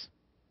this.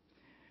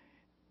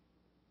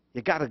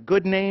 You got a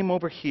good name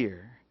over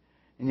here,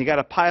 and you got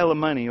a pile of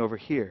money over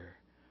here.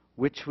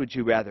 Which would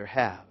you rather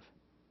have?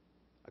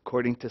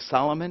 According to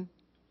Solomon,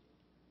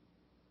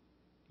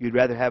 you'd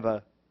rather have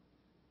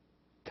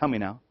tell me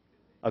now,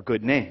 a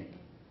good name.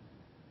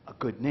 A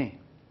good name.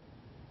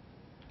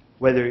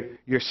 Whether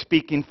you're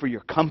speaking for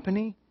your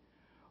company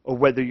or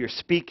whether you're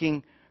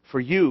speaking for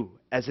you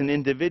as an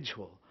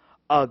individual,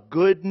 a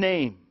good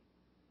name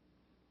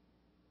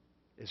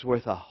is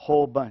worth a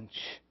whole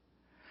bunch.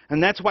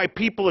 And that's why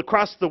people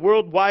across the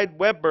World Wide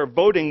Web are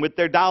voting with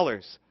their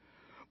dollars.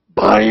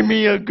 Buy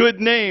me a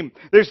good name.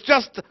 There's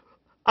just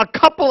a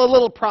couple of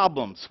little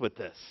problems with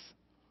this.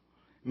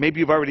 Maybe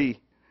you've already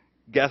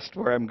guessed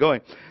where I'm going.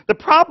 The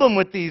problem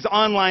with these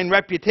online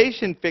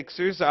reputation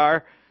fixers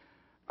are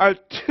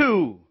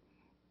two.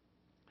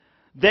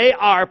 They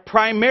are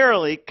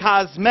primarily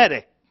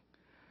cosmetic.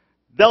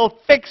 They'll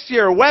fix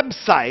your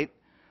website,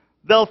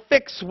 They'll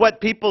fix what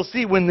people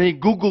see when they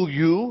Google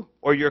you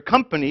or your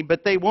company,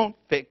 but they won't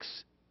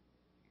fix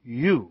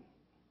you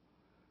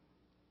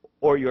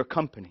or your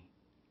company.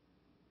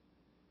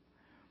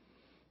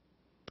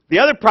 The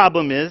other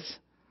problem is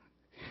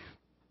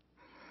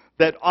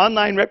that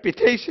online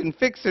reputation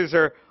fixers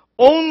are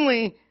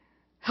only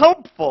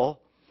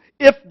helpful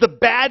if the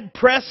bad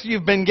press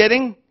you've been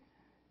getting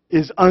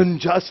is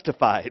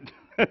unjustified.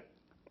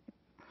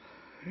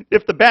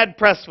 If the bad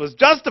press was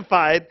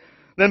justified,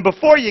 then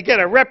before you get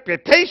a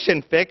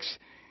reputation fix,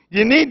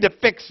 you need to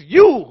fix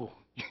you.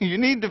 You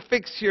need to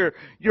fix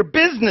your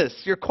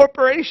business, your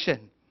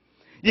corporation.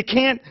 You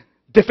can't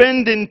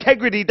defend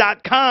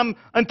integrity.com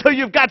until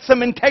you've got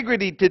some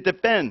integrity to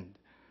defend.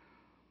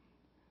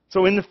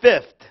 So in the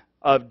fifth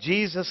of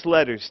Jesus'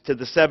 letters to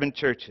the 7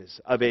 churches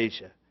of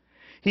Asia,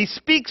 he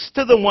speaks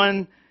to the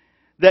one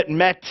that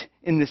met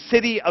in the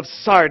city of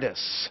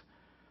Sardis,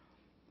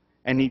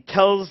 and he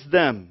tells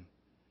them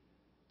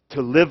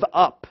to live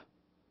up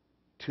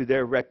to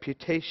their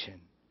reputation.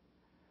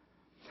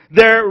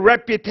 Their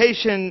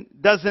reputation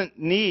doesn't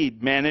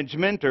need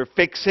management or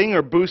fixing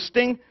or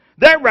boosting.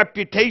 Their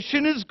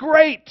reputation is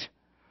great.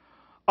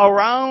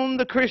 Around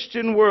the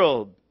Christian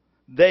world,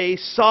 they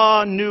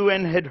saw, knew,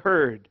 and had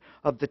heard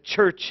of the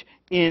church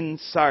in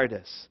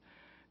Sardis.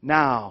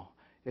 Now,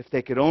 if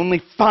they could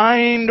only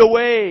find a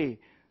way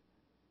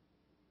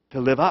to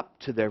live up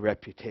to their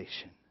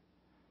reputation.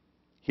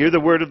 Hear the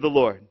word of the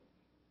Lord.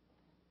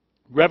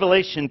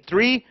 Revelation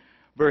 3,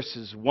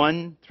 verses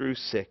 1 through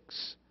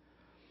 6.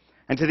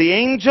 And to the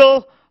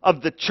angel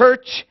of the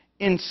church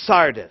in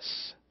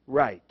Sardis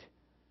write,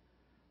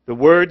 the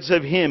words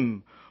of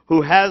him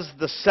who has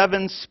the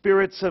 7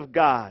 spirits of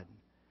God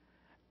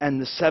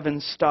and the 7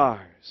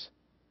 stars.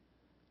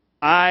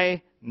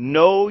 I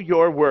know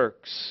your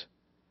works.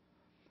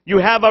 You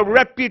have a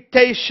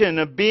reputation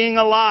of being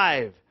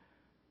alive,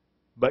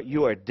 but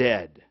you are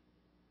dead.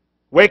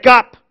 Wake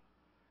up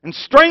and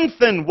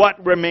strengthen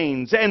what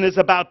remains and is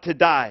about to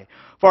die.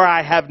 For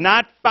I have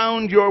not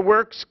found your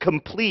works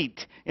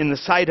complete in the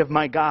sight of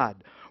my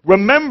God.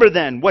 Remember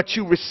then what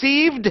you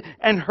received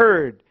and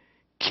heard.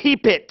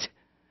 Keep it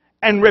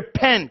and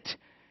repent.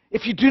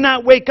 If you do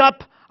not wake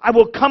up, I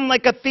will come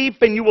like a thief,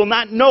 and you will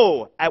not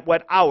know at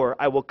what hour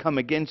I will come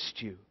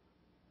against you.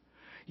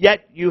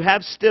 Yet you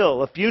have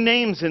still a few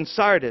names in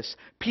Sardis,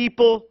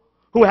 people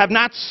who have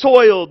not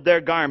soiled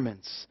their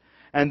garments,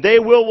 and they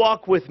will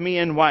walk with me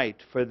in white,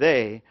 for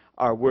they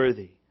are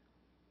worthy.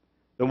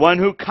 The one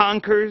who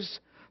conquers,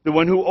 the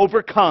one who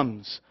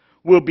overcomes,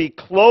 will be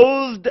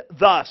clothed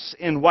thus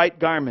in white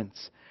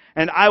garments.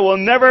 And I will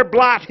never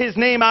blot his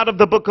name out of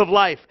the book of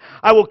life.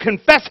 I will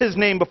confess his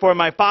name before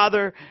my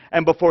Father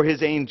and before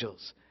his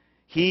angels.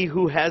 He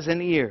who has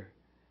an ear,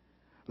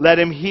 let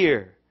him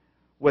hear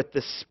what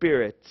the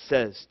Spirit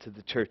says to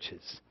the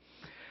churches.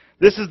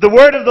 This is the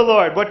word of the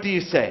Lord. What do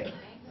you say?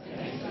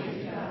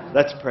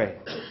 Let's pray.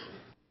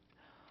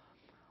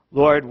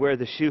 Lord, where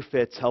the shoe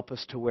fits, help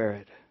us to wear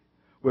it.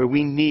 Where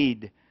we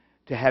need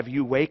to have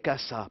you wake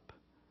us up.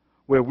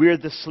 Where we're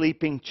the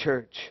sleeping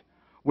church.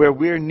 Where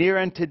we're near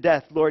unto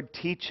death, Lord,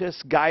 teach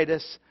us, guide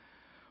us,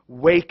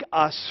 wake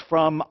us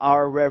from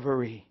our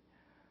reverie,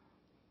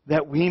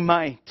 that we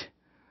might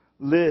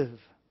live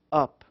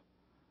up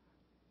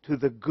to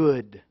the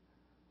good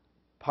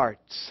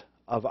parts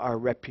of our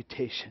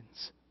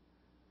reputations.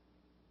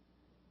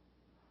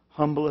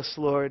 Humble us,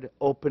 Lord,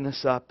 open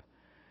us up,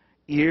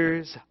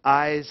 ears,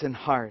 eyes, and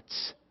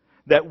hearts,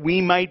 that we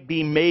might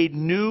be made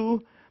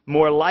new,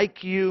 more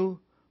like you,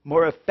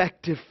 more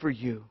effective for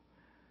you.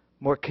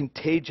 More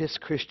contagious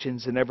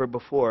Christians than ever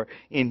before.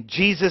 In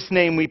Jesus'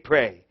 name we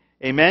pray.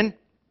 Amen?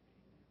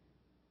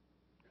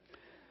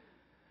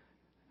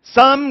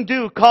 Some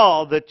do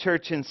call the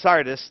church in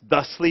Sardis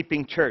the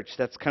sleeping church.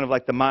 That's kind of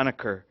like the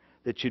moniker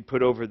that you'd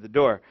put over the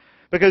door.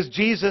 Because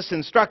Jesus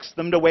instructs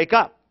them to wake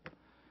up.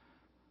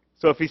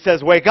 So if he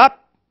says, wake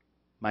up,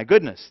 my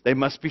goodness, they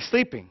must be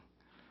sleeping.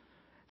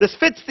 This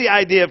fits the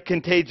idea of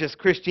contagious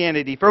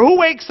Christianity. For who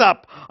wakes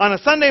up on a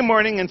Sunday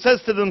morning and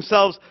says to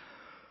themselves,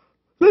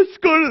 let's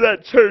go to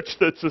that church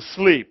that's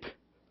asleep.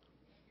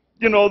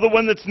 You know, the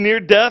one that's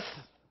near death.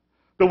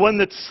 The one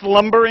that's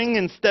slumbering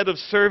instead of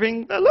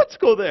serving. Let's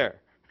go there.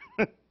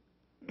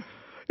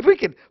 If we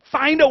could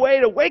find a way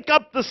to wake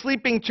up the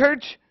sleeping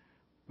church,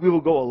 we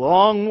will go a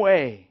long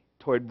way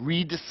toward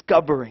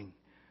rediscovering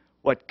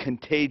what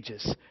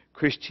contagious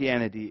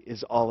Christianity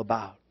is all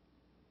about.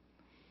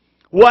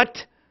 What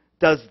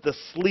does the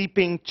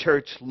sleeping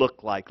church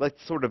look like?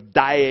 Let's sort of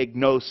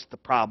diagnose the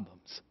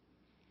problems.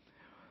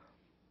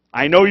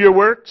 I know your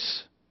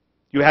works.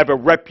 You have a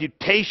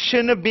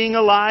reputation of being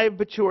alive,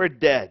 but you are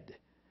dead.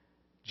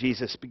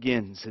 Jesus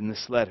begins in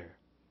this letter.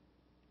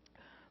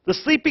 The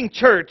sleeping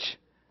church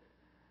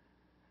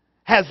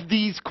has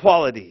these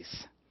qualities.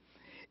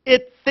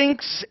 It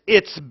thinks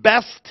its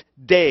best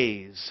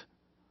days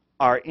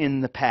are in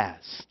the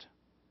past.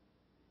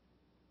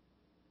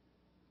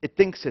 It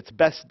thinks its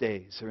best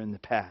days are in the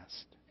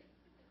past.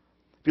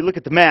 If you look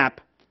at the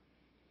map,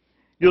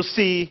 you'll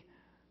see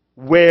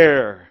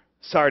where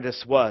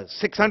Sardis was.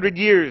 600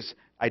 years,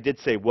 I did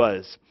say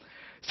was.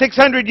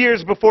 600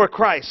 years before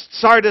Christ,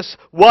 Sardis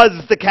was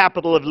the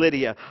capital of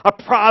Lydia, a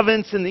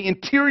province in the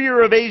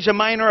interior of Asia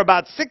Minor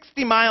about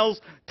 60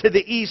 miles to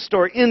the east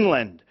or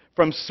inland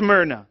from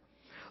Smyrna.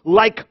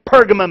 Like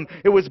Pergamum,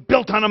 it was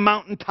built on a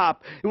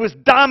mountaintop. It was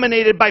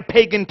dominated by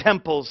pagan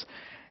temples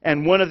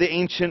and one of the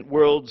ancient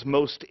world's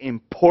most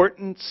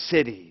important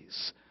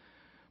cities.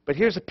 But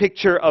here's a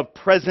picture of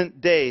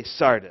present-day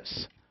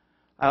Sardis.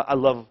 I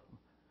love...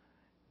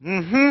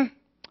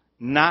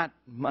 Not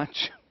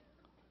much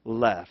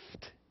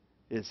left,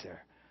 is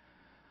there?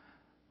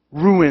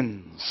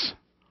 Ruins.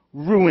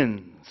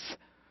 Ruins.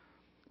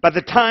 By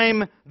the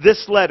time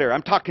this letter,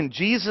 I'm talking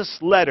Jesus'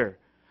 letter,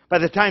 by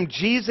the time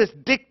Jesus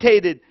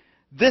dictated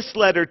this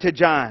letter to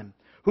John,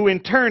 who in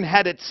turn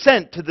had it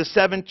sent to the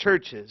 7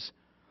 churches,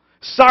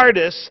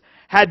 Sardis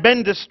had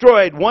been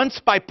destroyed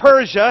once by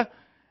Persia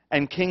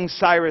and King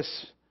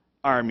Cyrus'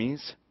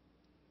 armies,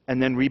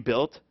 and then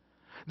rebuilt.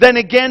 Then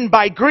again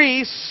by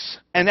Greece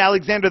and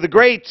Alexander the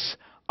Great's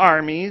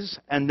armies,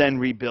 and then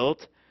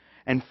rebuilt.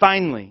 And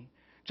finally,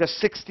 just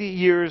 60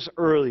 years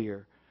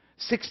earlier,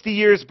 60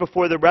 years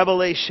before the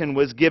revelation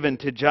was given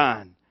to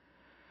John,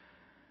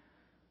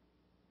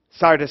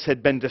 Sardis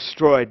had been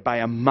destroyed by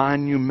a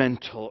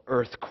monumental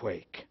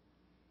earthquake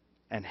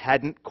and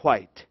hadn't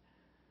quite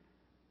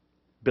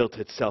built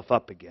itself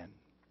up again.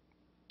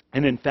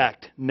 And in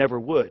fact, never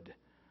would.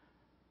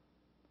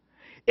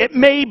 It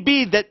may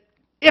be that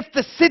if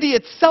the city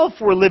itself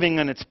were living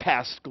in its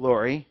past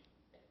glory,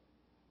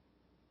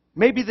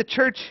 maybe the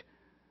church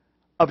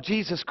of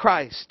Jesus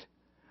Christ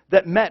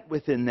that met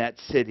within that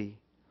city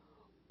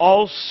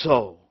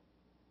also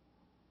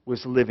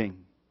was living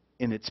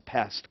in its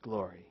past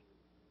glory.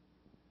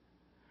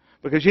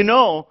 Because you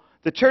know,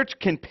 the church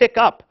can pick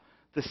up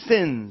the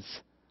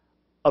sins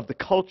of the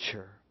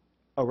culture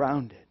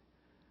around it.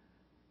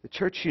 The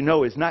church, you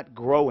know, is not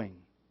growing.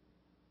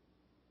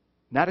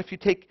 Not if you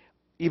take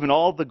even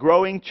all the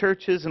growing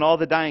churches and all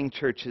the dying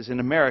churches in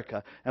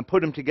America and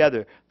put them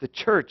together. The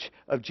church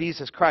of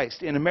Jesus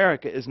Christ in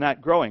America is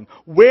not growing.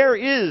 Where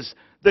is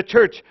the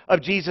church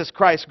of Jesus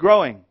Christ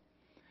growing?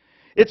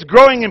 It's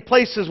growing in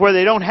places where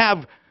they don't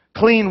have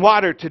clean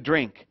water to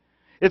drink.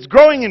 It's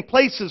growing in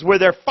places where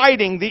they're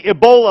fighting the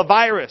Ebola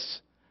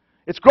virus.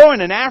 It's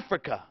growing in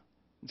Africa,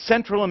 in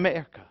Central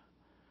America,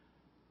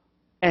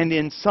 and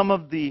in some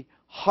of the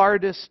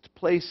hardest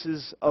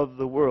places of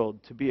the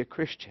world to be a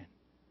Christian.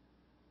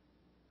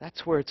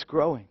 That's where it's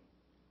growing.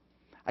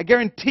 I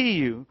guarantee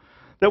you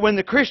that when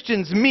the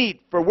Christians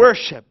meet for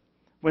worship,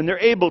 when they're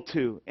able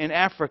to in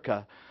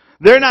Africa,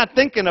 they're not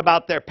thinking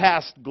about their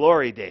past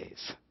glory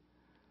days.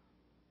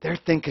 They're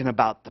thinking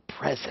about the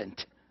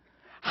present.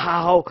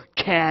 How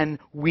can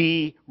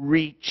we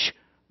reach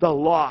the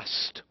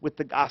lost with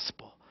the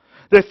gospel?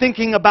 They're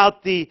thinking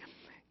about the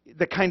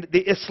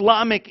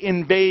Islamic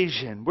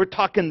invasion. We're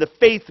talking the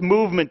faith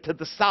movement to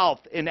the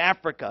south in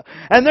Africa.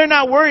 And they're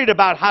not worried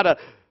about how to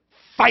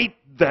fight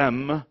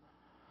them,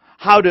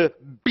 how to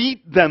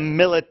beat them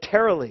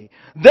militarily.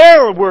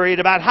 They're worried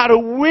about how to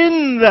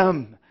win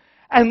them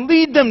and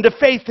lead them to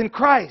faith in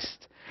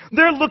Christ.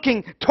 They're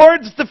looking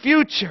towards the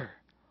future.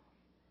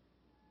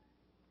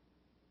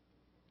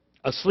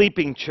 A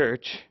sleeping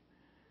church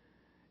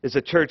is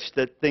a church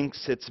that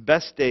thinks its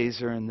best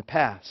days are in the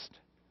past.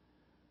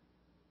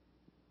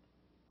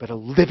 But a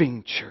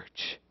living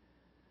church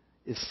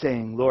is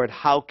saying, Lord,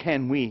 how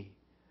can we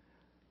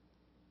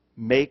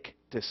make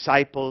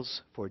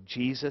disciples for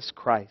Jesus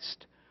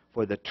Christ,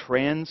 for the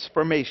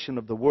transformation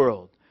of the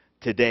world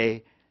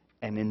today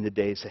and in the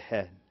days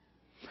ahead?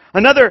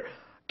 Another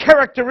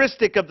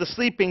characteristic of the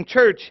sleeping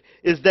church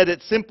is that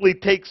it simply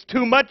takes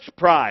too much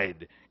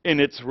pride in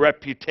its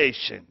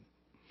reputation.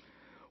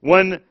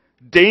 One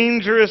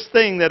dangerous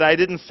thing that I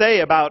didn't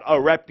say about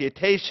a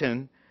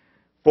reputation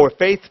for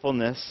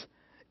faithfulness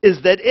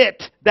is that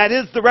that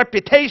is the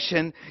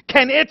reputation,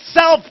 can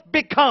itself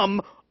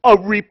become a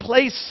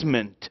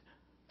replacement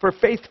for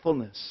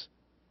faithfulness.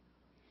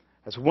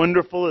 As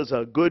wonderful as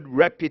a good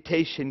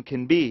reputation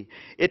can be,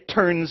 it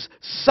turns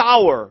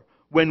sour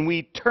when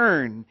we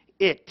turn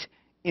it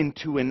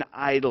into an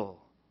idol.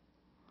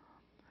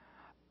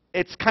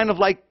 It's kind of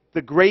like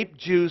the grape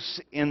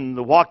juice in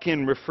the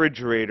walk-in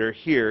refrigerator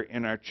here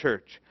in our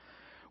church.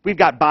 We've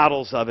got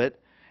bottles of it,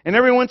 and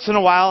every once in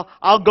a while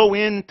I'll go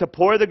in to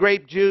pour the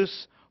grape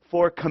juice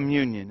for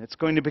communion. It's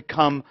going to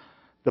become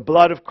the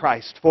blood of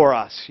Christ for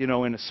us, in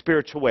a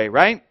spiritual way,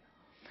 right?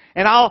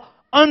 And I'll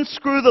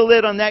unscrew the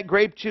lid on that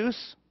grape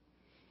juice,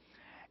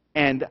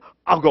 and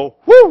I'll go,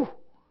 whoo!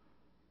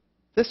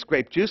 This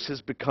grape juice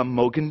has become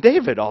Mogan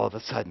David all of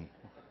a sudden.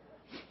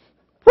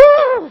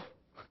 Woo!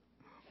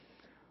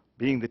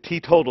 Being the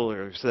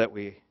teetotalers that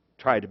we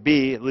try to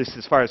be, at least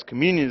as far as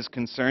communion is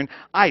concerned,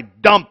 I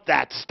dump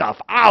that stuff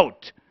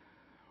out.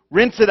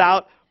 Rinse it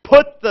out,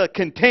 put the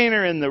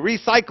container in the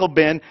recycle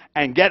bin,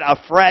 and get a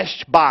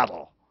fresh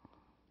bottle.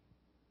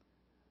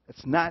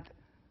 It's not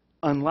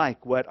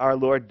unlike what our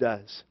Lord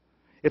does.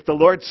 If the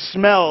Lord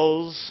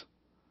smells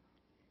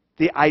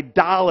the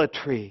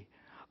idolatry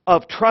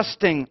of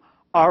trusting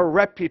our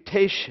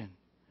reputation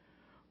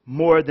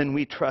more than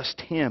we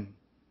trust Him.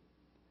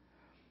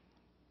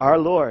 Our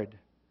Lord,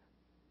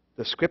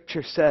 the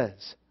Scripture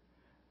says,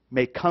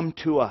 may come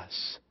to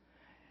us.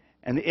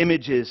 And the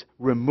image is,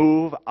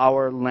 remove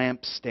our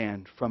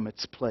lampstand from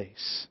its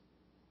place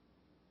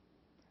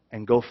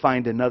and go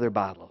find another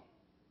bottle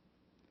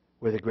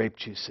where the grape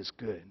juice is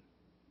good.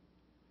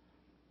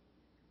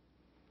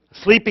 A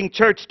sleeping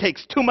church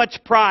takes too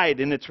much pride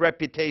in its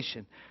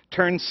reputation,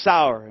 turns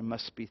sour, and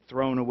must be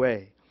thrown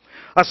away.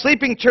 A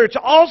sleeping church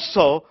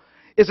also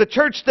is a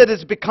church that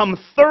has become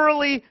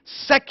thoroughly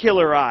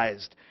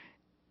secularized.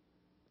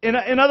 In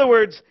other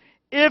words,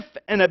 if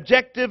an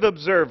objective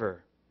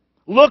observer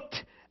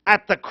looked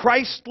at the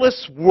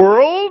Christless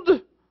world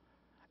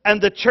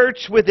and the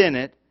church within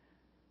it,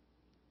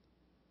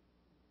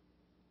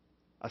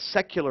 a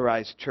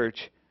secularized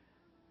church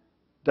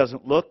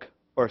doesn't look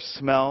or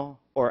smell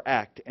or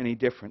act any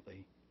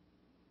differently.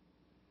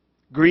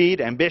 Greed,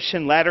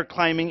 ambition, ladder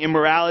climbing,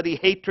 immorality,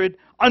 hatred,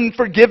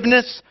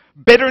 unforgiveness,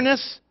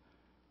 bitterness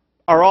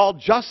are all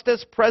just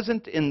as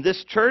present in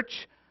this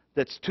church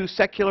that's too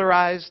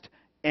secularized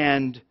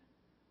and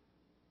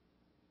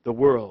the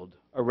world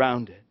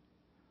around it.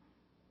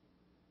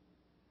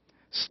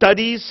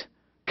 Studies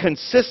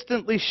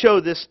consistently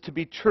show this to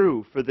be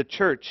true for the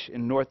church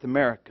in North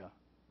America.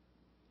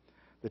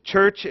 The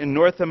church in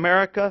North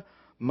America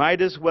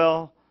might as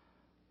well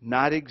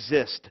not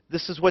exist.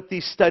 This is what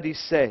these studies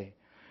say,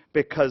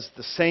 because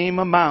the same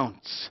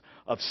amounts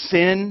of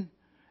sin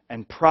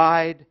and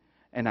pride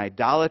and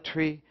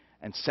idolatry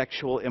and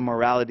sexual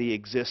immorality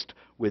exist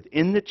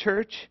within the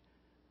church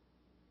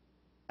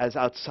as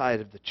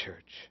outside of the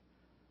church.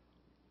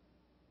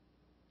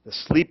 The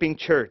sleeping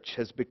church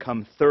has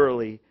become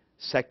thoroughly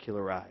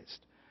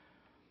secularized.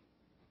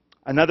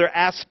 Another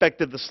aspect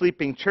of the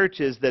sleeping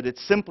church is that it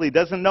simply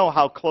doesn't know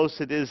how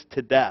close it is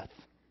to death.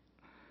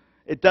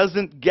 It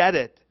doesn't get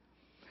it.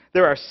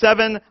 There are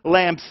 7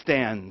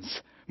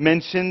 lampstands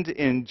mentioned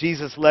in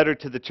Jesus' letter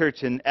to the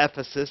church in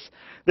Ephesus.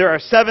 There are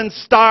 7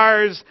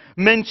 stars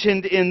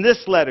mentioned in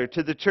this letter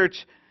to the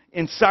church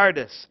in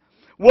Sardis.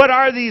 What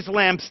are these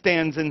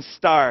lampstands and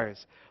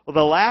stars? Well,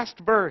 the last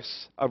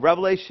verse of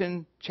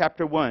Revelation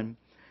chapter 1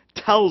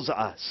 tells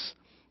us,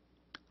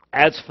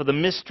 as for the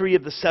mystery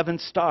of the 7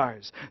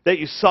 stars that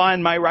you saw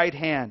in my right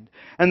hand,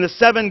 and the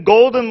 7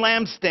 golden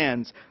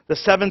lampstands, the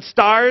 7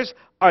 stars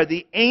are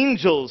the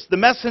angels, the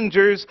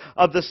messengers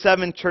of the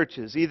 7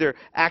 churches, either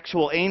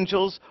actual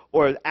angels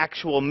or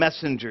actual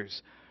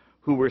messengers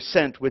who were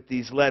sent with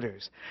these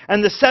letters.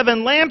 And the 7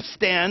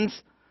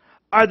 lampstands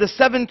are the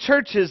 7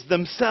 churches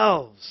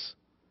themselves.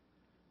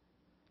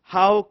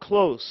 How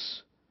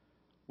close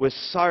was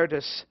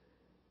Sardis'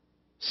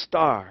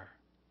 star,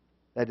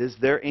 that is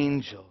their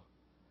angel,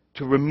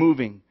 to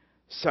removing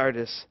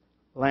Sardis'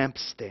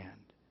 lampstand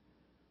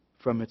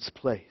from its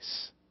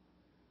place?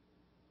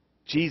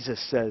 Jesus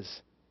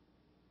says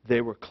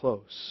they were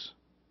close.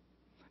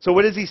 So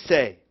what does he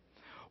say?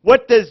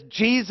 What does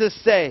Jesus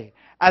say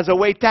as a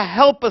way to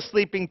help a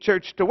sleeping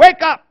church to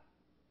wake up?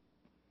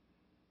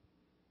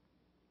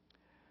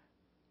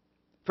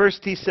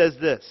 First, he says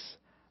this: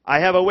 I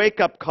have a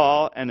wake-up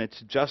call, and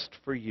it's just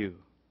for you.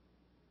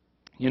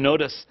 You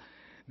notice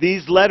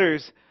these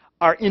letters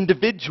are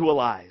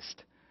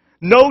individualized.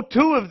 No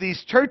 2 of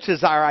these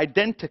churches are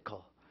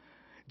identical.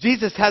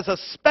 Jesus has a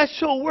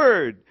special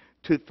word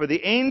for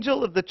the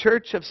angel of the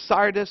church of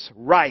Sardis,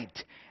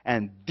 write.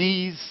 And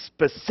these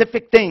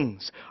specific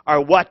things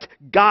are what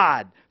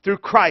God, through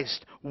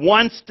Christ,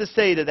 wants to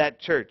say to that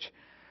church.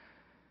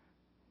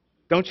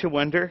 Don't you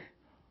wonder?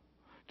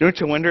 Don't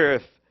you wonder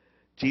if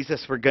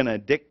Jesus were going to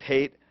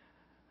dictate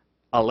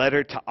a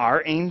letter to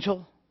our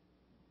angel?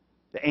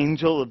 The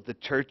angel of the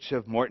church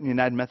of Morton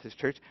United Methodist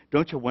Church?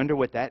 Don't you wonder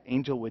what that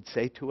angel would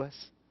say to us?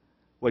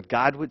 What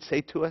God would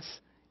say to us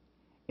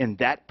in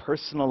that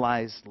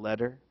personalized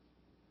letter?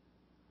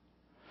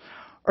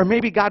 Or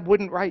maybe God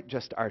wouldn't write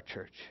just our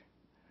church.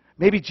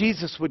 Maybe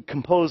Jesus would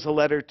compose a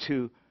letter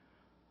to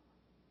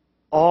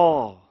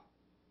all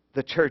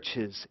the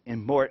churches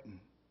in Morton.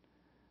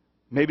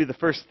 Maybe the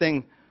first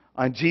thing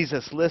on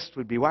Jesus' list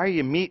would be, why are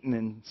you meeting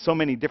in so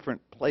many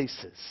different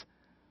places?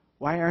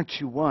 Why aren't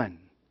you one?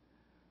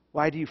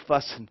 Why do you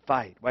fuss and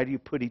fight? Why do you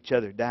put each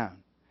other down?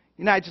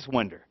 You know, I just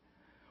wonder,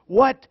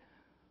 what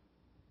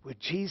would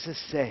Jesus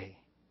say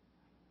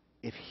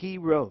if he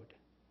wrote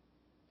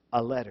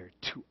a letter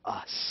to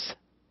us?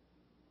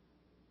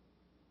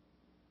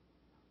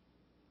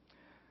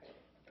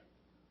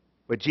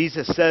 What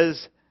Jesus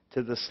says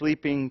to the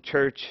sleeping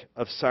church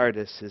of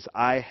Sardis is,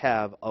 I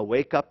have a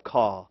wake-up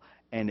call,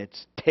 and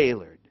it's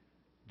tailored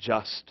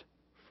just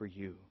for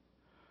you.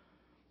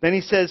 Then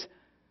he says,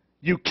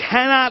 you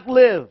cannot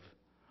live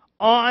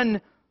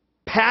on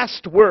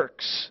past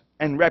works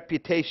and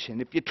reputation.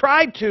 If you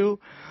try to,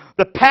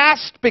 the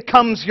past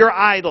becomes your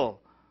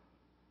idol.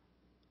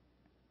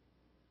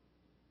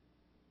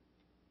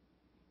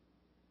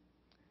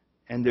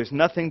 And there's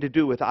nothing to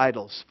do with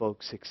idols,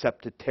 folks,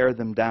 except to tear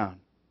them down.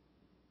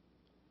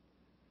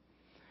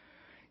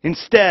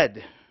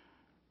 Instead,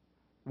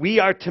 we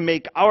are to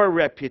make our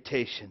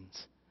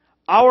reputations,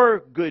 our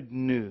good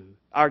news,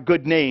 our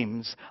good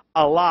names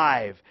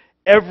alive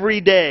every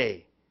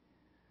day,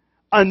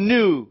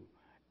 anew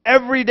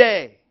every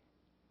day,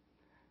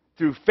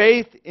 through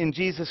faith in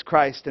Jesus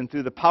Christ and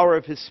through the power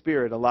of His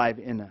Spirit alive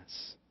in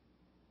us.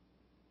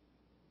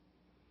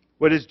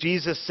 What does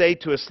Jesus say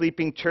to a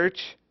sleeping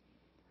church?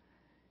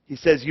 He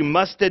says, you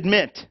must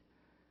admit,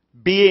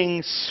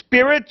 being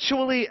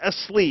spiritually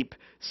asleep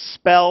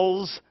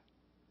spells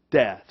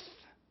death.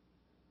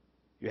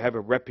 You have a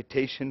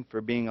reputation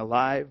for being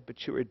alive,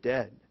 but you are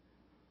dead.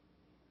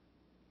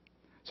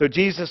 So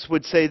Jesus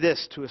would say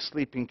this to a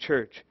sleeping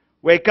church: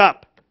 wake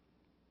up.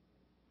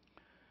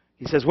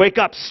 He says, wake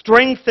up,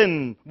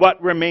 strengthen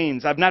what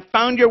remains. I've not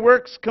found your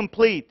works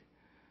complete.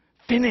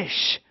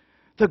 Finish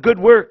the good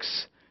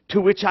works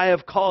to which I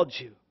have called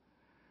you.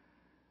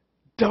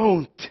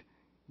 Don't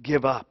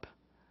give up.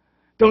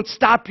 Don't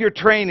stop your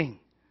training,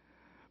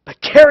 but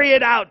carry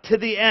it out to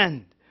the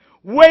end.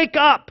 Wake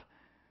up.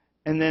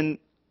 And then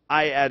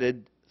I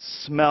added,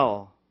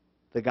 smell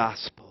the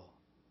gospel.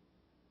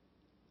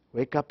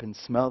 Wake up and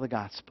smell the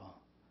gospel.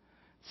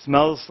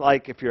 Smells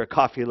like, if you're a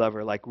coffee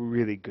lover, like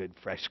really good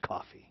fresh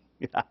coffee.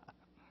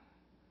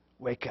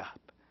 Wake up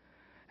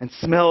and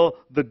smell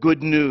the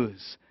good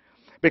news.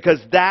 Because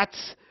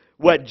that's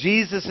what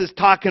Jesus is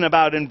talking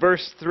about in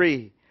verse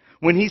 3.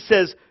 When He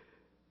says,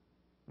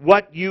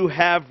 what you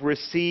have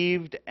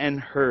received and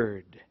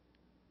heard.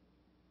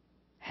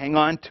 Hang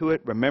on to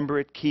it, remember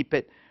it, keep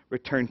it,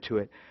 return to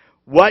it.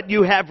 What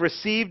you have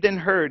received and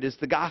heard is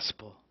the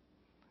gospel.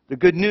 The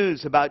good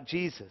news about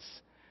Jesus.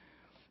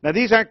 Now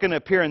these aren't going to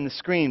appear on the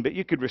screen, but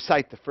you could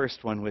recite the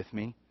first one with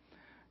me.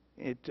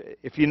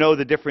 If you know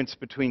the difference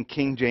between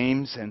King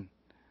James and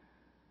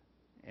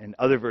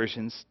other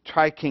versions,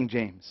 try King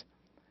James.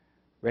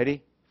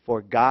 Ready?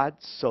 For God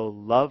so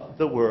loved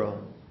the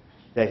world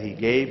that He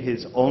gave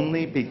His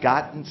only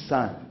begotten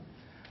Son,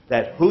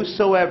 that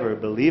whosoever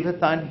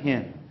believeth on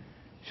Him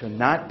shall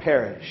not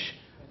perish,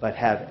 but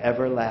have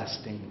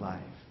everlasting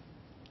life.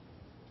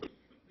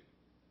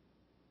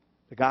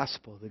 The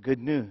gospel, the good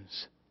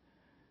news.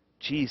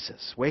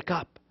 Jesus, wake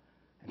up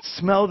and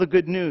smell the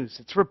good news.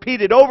 It's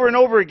repeated over and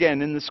over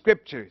again in the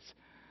Scriptures.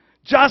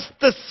 Just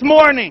this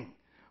morning,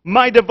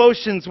 my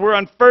devotions were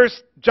on 1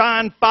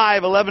 John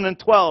 5, 11 and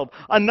 12.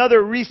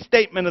 Another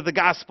restatement of the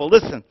gospel.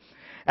 Listen.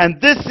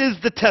 And this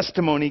is the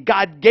testimony.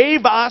 God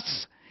gave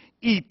us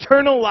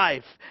eternal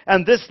life,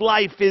 and this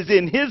life is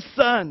in His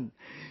Son.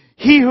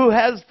 He who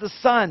has the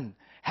Son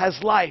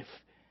has life.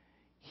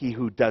 He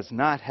who does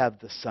not have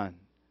the Son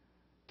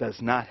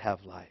does not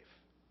have life.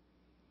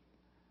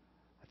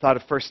 I thought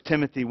of 1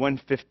 Timothy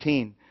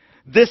 1:15.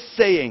 This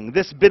saying,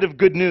 this bit of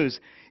good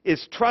news,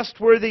 is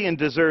trustworthy and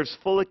deserves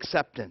full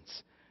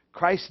acceptance.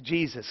 Christ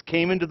Jesus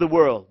came into the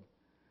world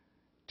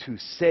to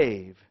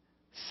save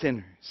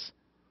sinners.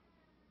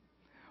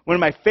 One of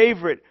my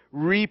favorite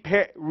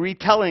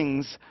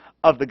retellings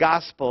of the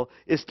gospel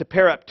is to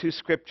pair up two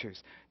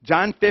scriptures,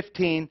 John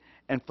 15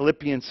 and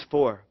Philippians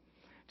 4.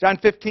 John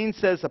 15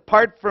 says,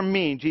 apart from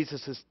me,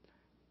 Jesus is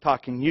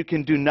talking, you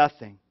can do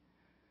nothing.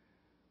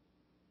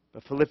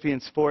 But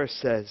Philippians 4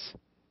 says,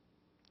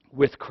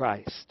 with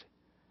Christ,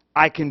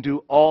 I can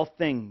do all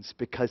things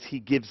because He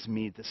gives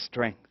me the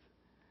strength.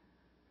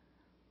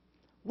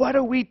 What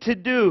are we to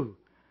do?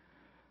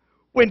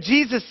 When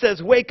Jesus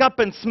says, wake up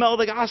and smell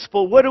the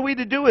gospel, what are we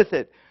to do with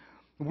it?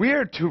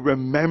 We're to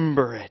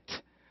remember it.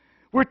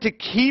 We're to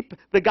keep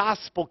the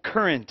gospel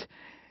current.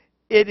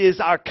 It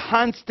is our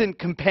constant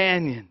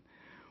companion.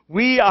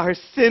 We are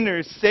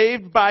sinners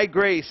saved by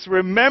grace.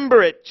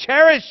 Remember it.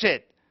 Cherish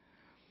it.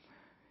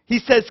 He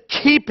says,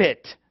 keep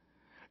it.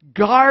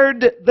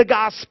 Guard the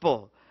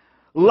gospel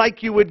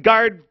like you would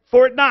guard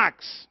Fort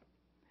Knox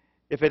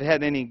if it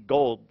had any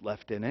gold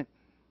left in it.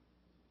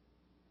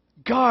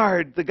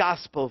 Guard the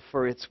gospel,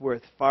 for it's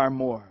worth far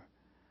more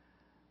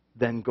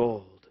than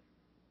gold.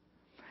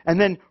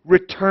 And then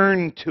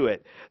return to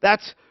it.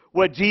 That's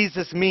what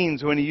Jesus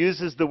means when He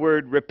uses the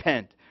word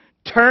repent.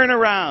 Turn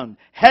around,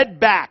 head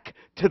back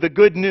to the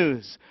good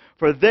news.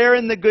 For there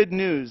in the good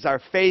news,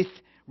 our faith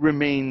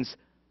remains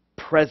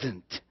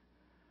present.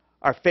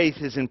 Our faith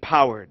is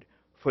empowered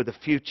for the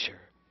future.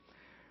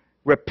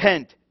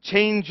 Repent,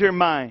 change your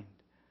mind.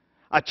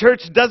 A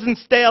church doesn't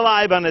stay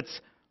alive on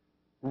its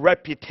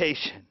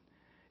reputation.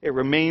 It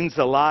remains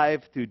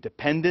alive through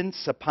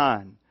dependence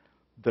upon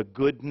the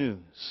good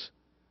news,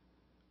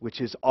 which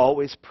is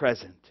always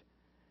present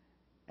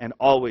and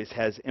always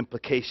has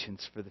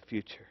implications for the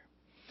future.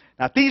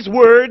 Now, if these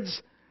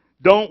words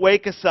don't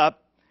wake us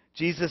up,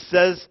 Jesus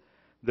says,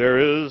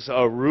 there is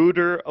a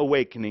ruder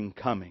awakening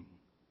coming.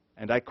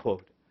 And I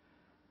quote,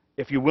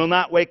 if you will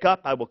not wake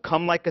up, I will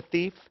come like a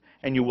thief,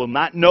 and you will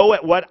not know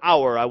at what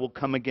hour I will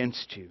come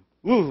against you.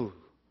 Ooh,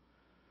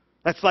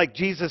 that's like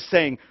Jesus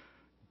saying,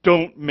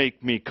 don't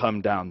make me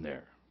come down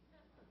there.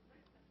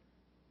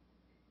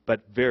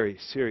 But very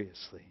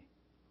seriously.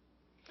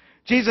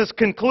 Jesus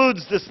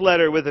concludes this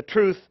letter with a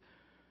truth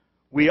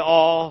we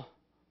all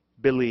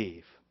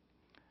believe.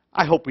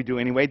 I hope we do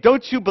anyway.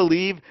 Don't you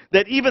believe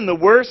that even the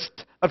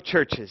worst of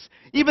churches,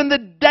 even the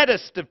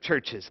deadest of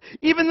churches,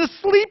 even the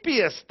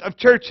sleepiest of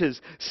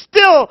churches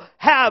still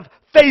have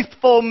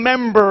faithful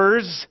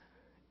members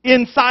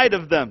inside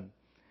of them?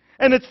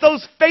 And it's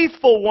those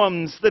faithful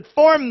ones that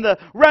form the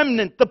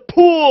remnant, the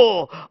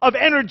pool of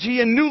energy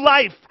and new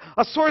life,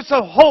 a source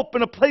of hope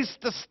and a place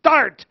to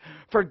start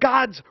for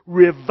God's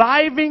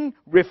reviving,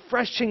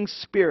 refreshing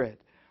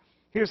Spirit.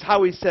 Here's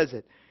how he says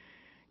it.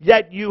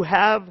 Yet you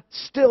have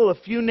still a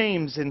few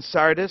names in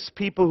Sardis,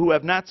 people who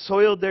have not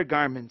soiled their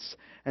garments,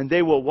 and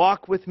they will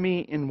walk with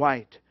me in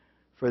white,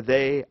 for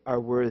they are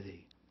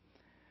worthy.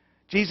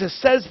 Jesus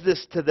says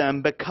this to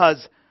them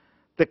because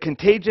the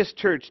contagious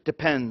church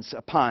depends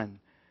upon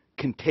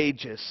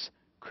contagious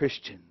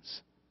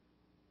Christians.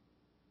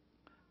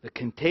 The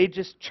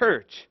contagious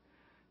church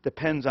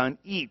depends on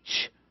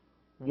each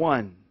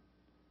one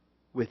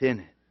within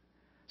it.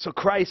 So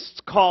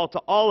Christ's call to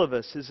all of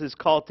us is his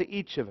call to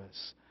each of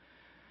us.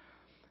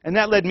 And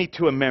that led me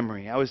to a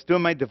memory. I was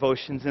doing my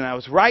devotions and I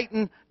was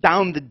writing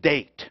down the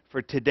date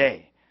for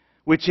today,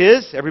 which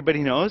is, everybody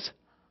knows,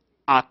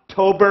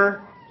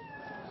 October.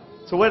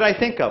 So what did I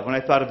think of when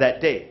I thought of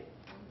that date?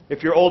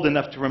 If you're old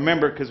enough to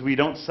remember, because we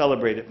don't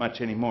celebrate it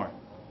much anymore.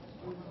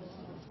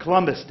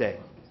 Columbus Day.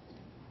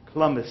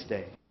 Columbus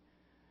Day.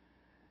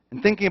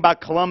 And thinking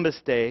about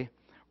Columbus Day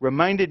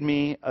reminded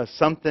me of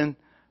something,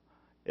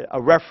 a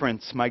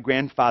reference my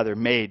grandfather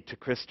made to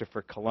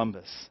Christopher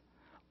Columbus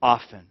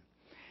often.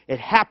 It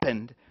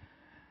happened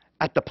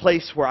at the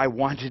place where I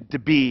wanted to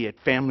be at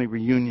family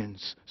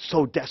reunions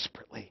so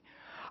desperately.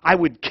 I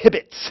would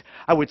kibitz.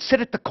 I would sit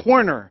at the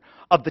corner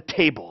of the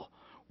table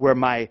where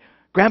my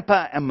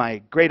grandpa and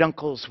my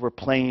great-uncles were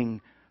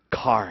playing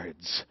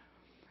cards.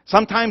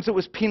 Sometimes it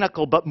was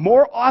pinochle, but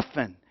more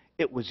often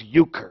it was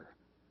euchre.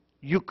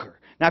 Euchre.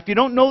 Now, if you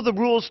don't know the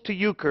rules to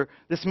euchre,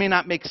 this may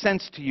not make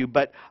sense to you,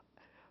 but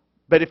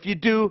if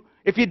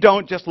you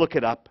don't, just look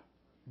it up.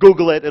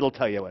 Google it, it'll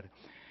tell you what.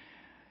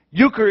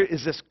 Euchre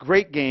is this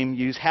great game.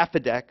 You use half a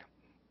deck,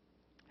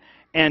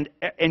 and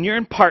you're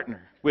in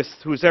partner with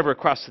who's ever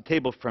across the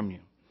table from you.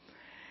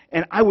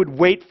 And I would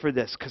wait for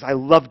this because I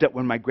loved it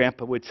when my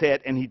grandpa would say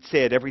it, and he'd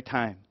say it every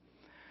time.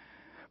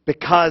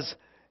 Because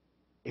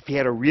if he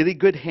had a really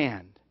good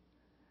hand,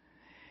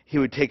 he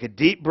would take a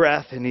deep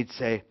breath and he'd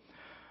say,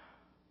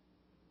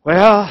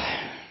 well,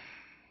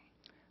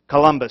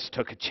 Columbus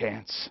took a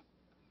chance.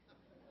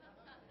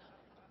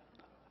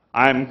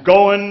 I'm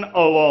going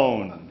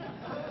alone.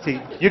 See,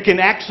 you can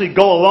actually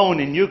go alone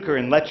in euchre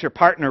and let your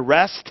partner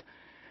rest.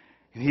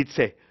 And he'd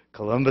say,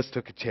 Columbus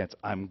took a chance.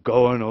 I'm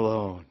going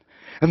alone.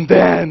 And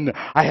then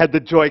I had the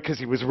joy, because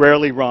he was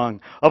rarely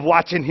wrong, of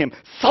watching him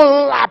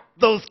slap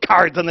those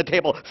cards on the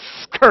table,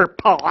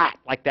 skirpalat,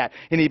 like that.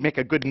 And he'd make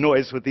a good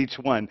noise with each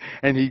one.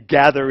 And he'd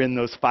gather in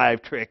those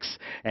 5 tricks,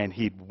 and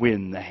he'd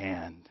win the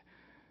hand.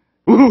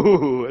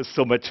 Ooh, it was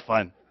so much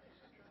fun.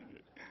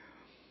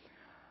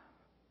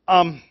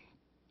 I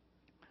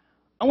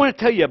want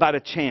to tell you about a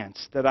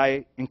chance that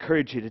I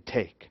encourage you to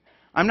take.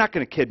 I'm not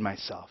going to kid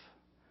myself.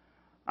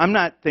 I'm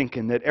not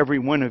thinking that every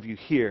one of you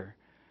here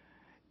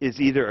is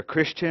either a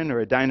Christian or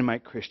a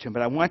dynamite Christian,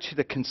 but I want you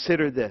to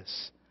consider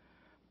this.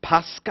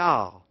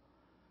 Pascal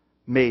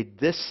made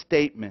this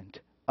statement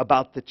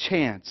about the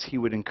chance he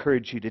would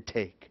encourage you to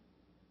take.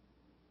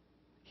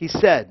 He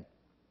said,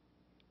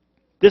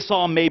 this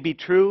all may be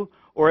true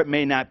or it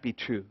may not be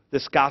true,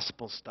 this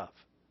gospel stuff.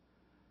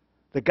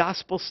 The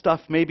gospel stuff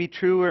may be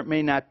true or it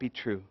may not be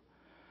true.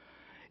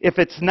 If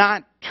it's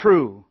not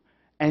true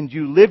and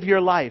you live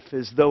your life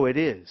as though it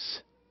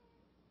is,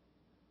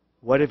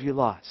 what have you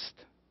lost?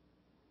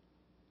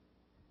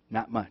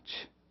 Not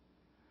much.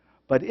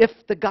 But if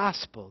the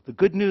gospel, the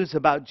good news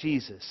about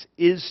Jesus,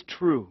 is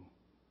true,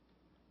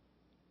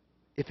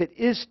 if it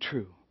is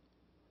true,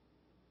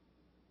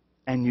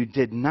 and you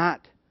did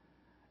not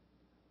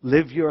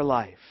live your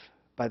life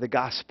by the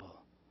gospel,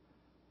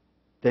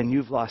 then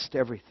you've lost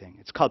everything.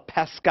 It's called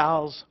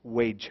Pascal's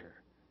wager.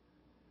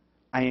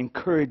 I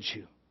encourage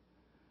you,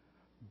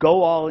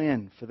 go all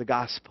in for the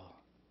gospel.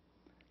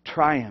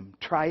 Try him.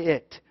 Try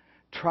it.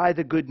 Try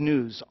the good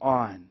news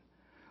on.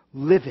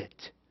 Live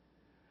it.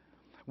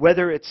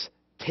 Whether it's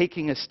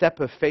taking a step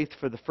of faith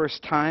for the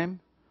first time,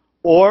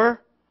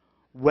 or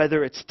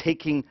whether it's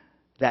taking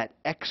that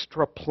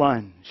extra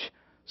plunge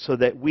so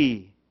that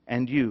we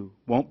and you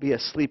won't be a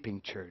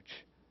sleeping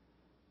church,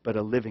 but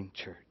a living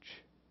church.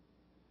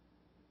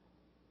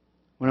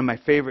 One of my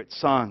favorite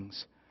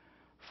songs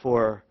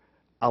for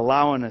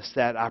allowing us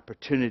that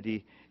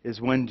opportunity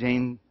is one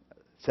Jane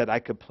said I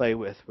could play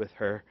with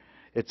her.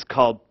 It's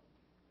called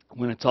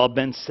When It's All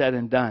Been Said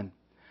and Done.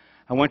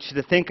 I want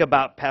you to think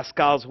about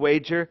Pascal's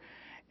wager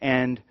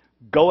and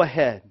go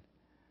ahead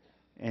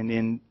and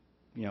in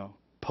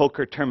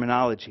poker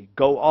terminology,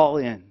 go all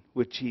in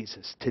with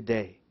Jesus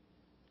today.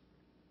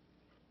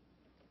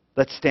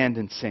 Let's stand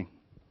and sing.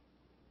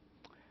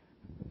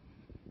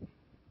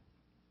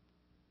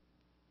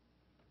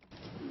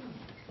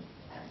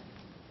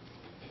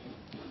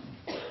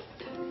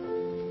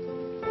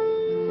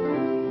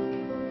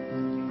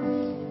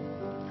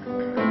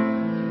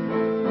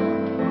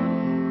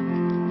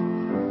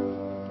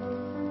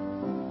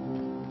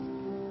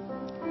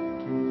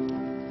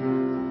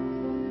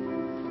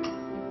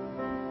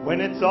 when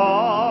it's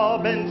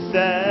all been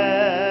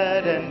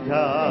said and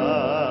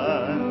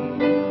done,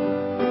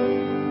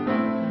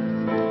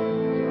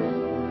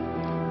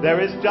 there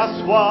is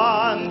just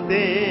one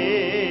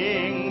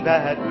thing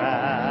that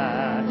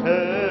matters.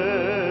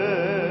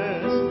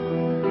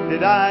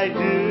 Did I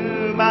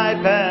do my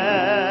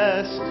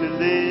best to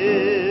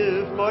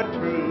live for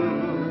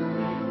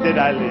truth? Did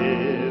I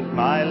live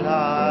my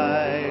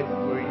life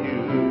for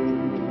you?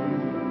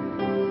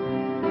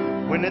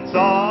 When it's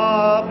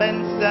all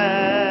been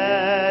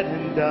said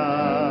and done,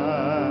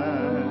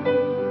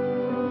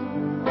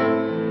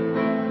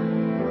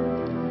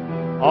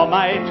 all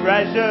my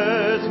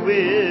treasures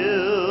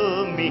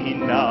will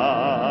mean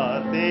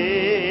nothing.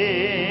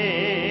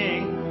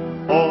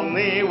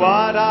 Only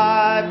what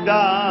I've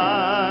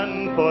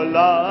done for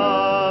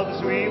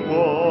love's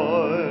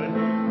reward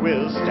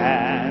will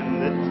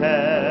stand the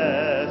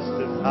test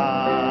of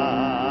time.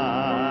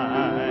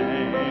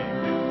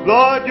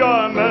 Lord,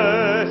 your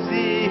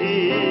mercy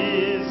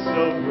is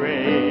so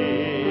great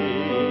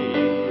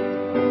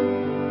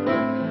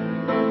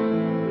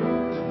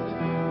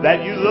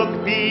that you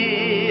look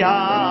beyond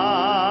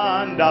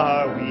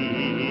our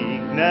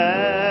weakness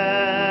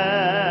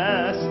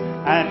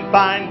and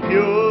find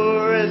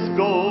pure as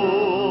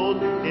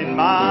gold in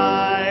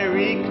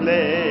miry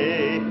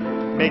clay,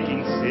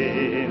 making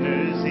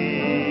sinners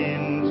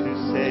into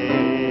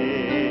saints.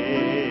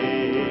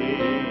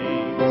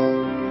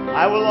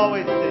 I will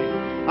always sing,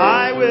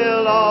 I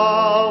will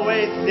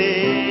always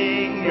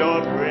sing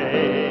your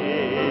praise,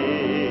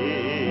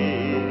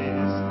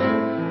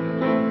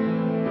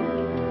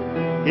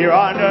 here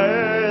on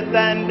earth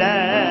and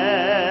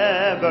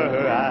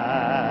ever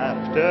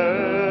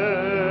after.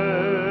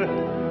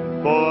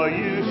 For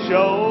you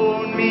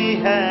shown me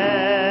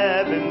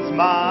heaven's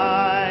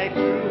my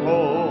true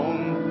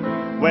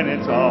home, when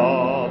it's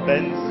all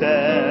been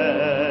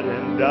said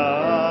and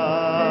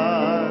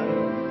done.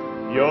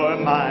 You're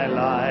my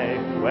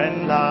life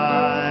when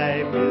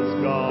life is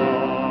gone.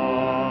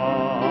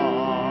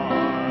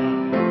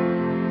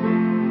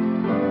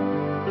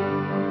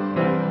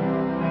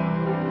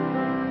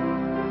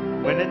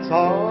 When it's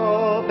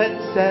all been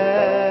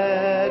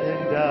said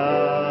and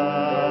done,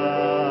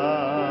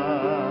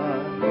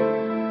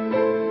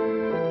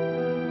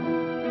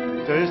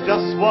 there's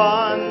just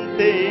one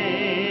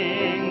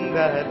thing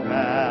that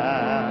matters.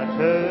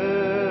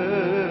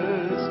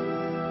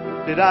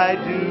 Did I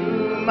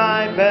do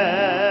my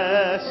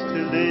best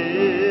to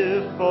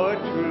live for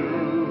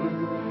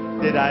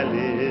truth? Did I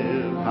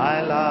live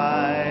my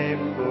life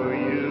for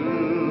you?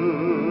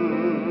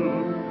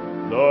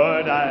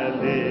 Lord, I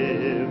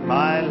live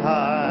my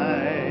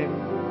life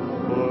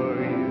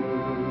for you.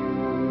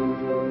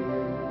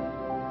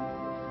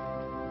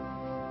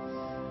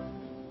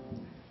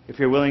 If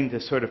you're willing to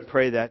sort of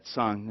pray that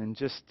song, then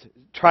just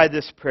try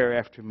this prayer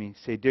after me.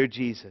 Say, Dear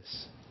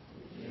Jesus,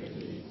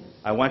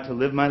 I want to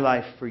live my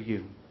life for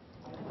you.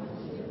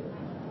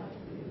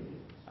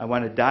 I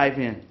want to dive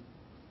in.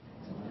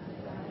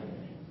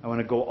 I want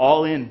to go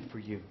all in for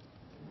you.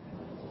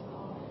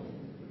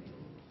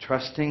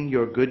 Trusting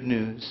your good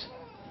news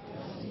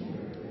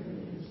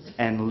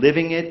and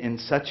living it in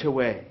such a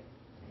way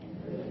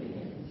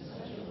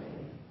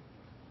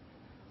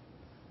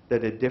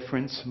that a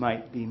difference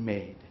might be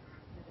made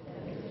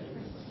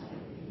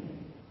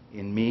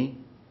in me,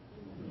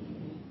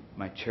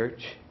 my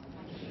church,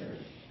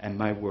 and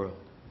my world.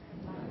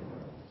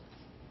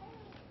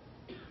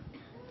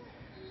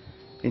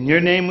 In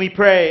your name we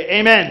pray.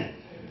 Amen.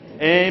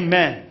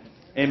 Amen.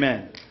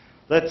 Amen.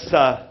 Let's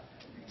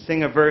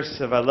sing a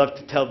verse of I Love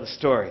to Tell the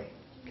Story.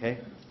 Okay?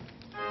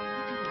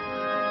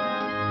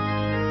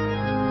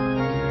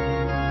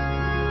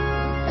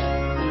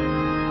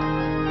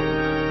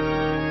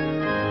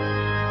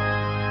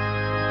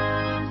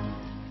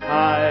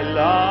 I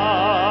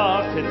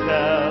love to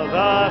tell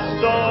the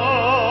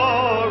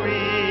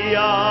story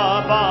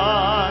of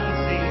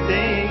unseen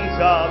things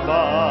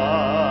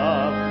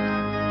above,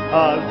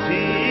 of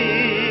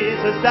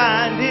Jesus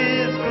and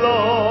His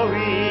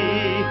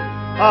glory,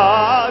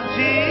 of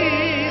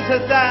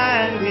Jesus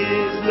and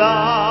His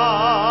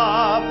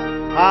love.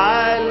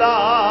 I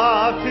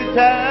love to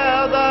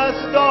tell the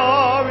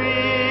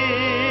story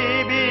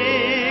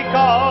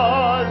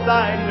because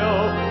I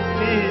know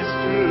 'tis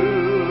true.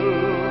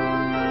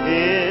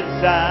 It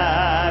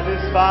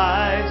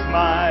satisfies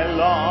my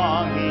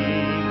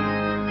longing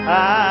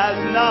as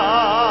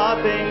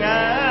nothing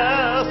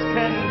else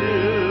can do.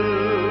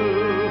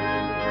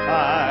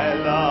 I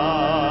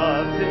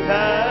love to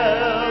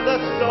tell the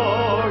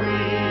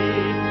story,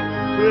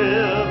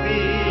 'twill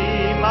be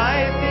my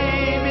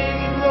theme in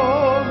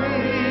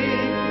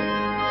glory,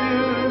 to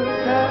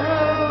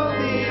tell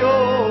the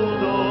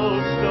old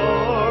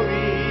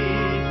story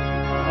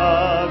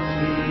of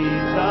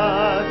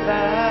Jesus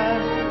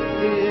and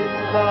His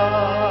love.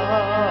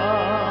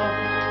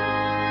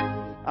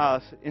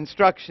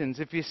 Instructions.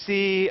 If you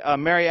see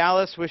Mary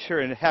Alice, wish her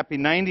a happy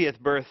 90th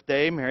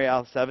birthday, Mary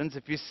Alice Evans.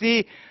 If you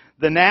see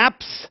the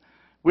Knapps,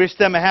 wish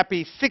them a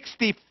happy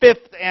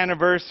 65th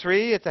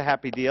anniversary. It's a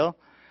happy deal.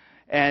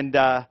 And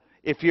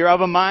if you're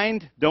of a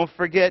mind, don't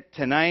forget,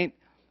 tonight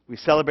we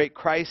celebrate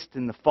Christ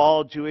in the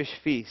fall Jewish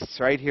feasts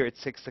right here at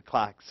 6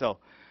 o'clock. So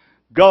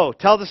go,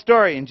 tell the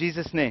story in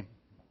Jesus' name.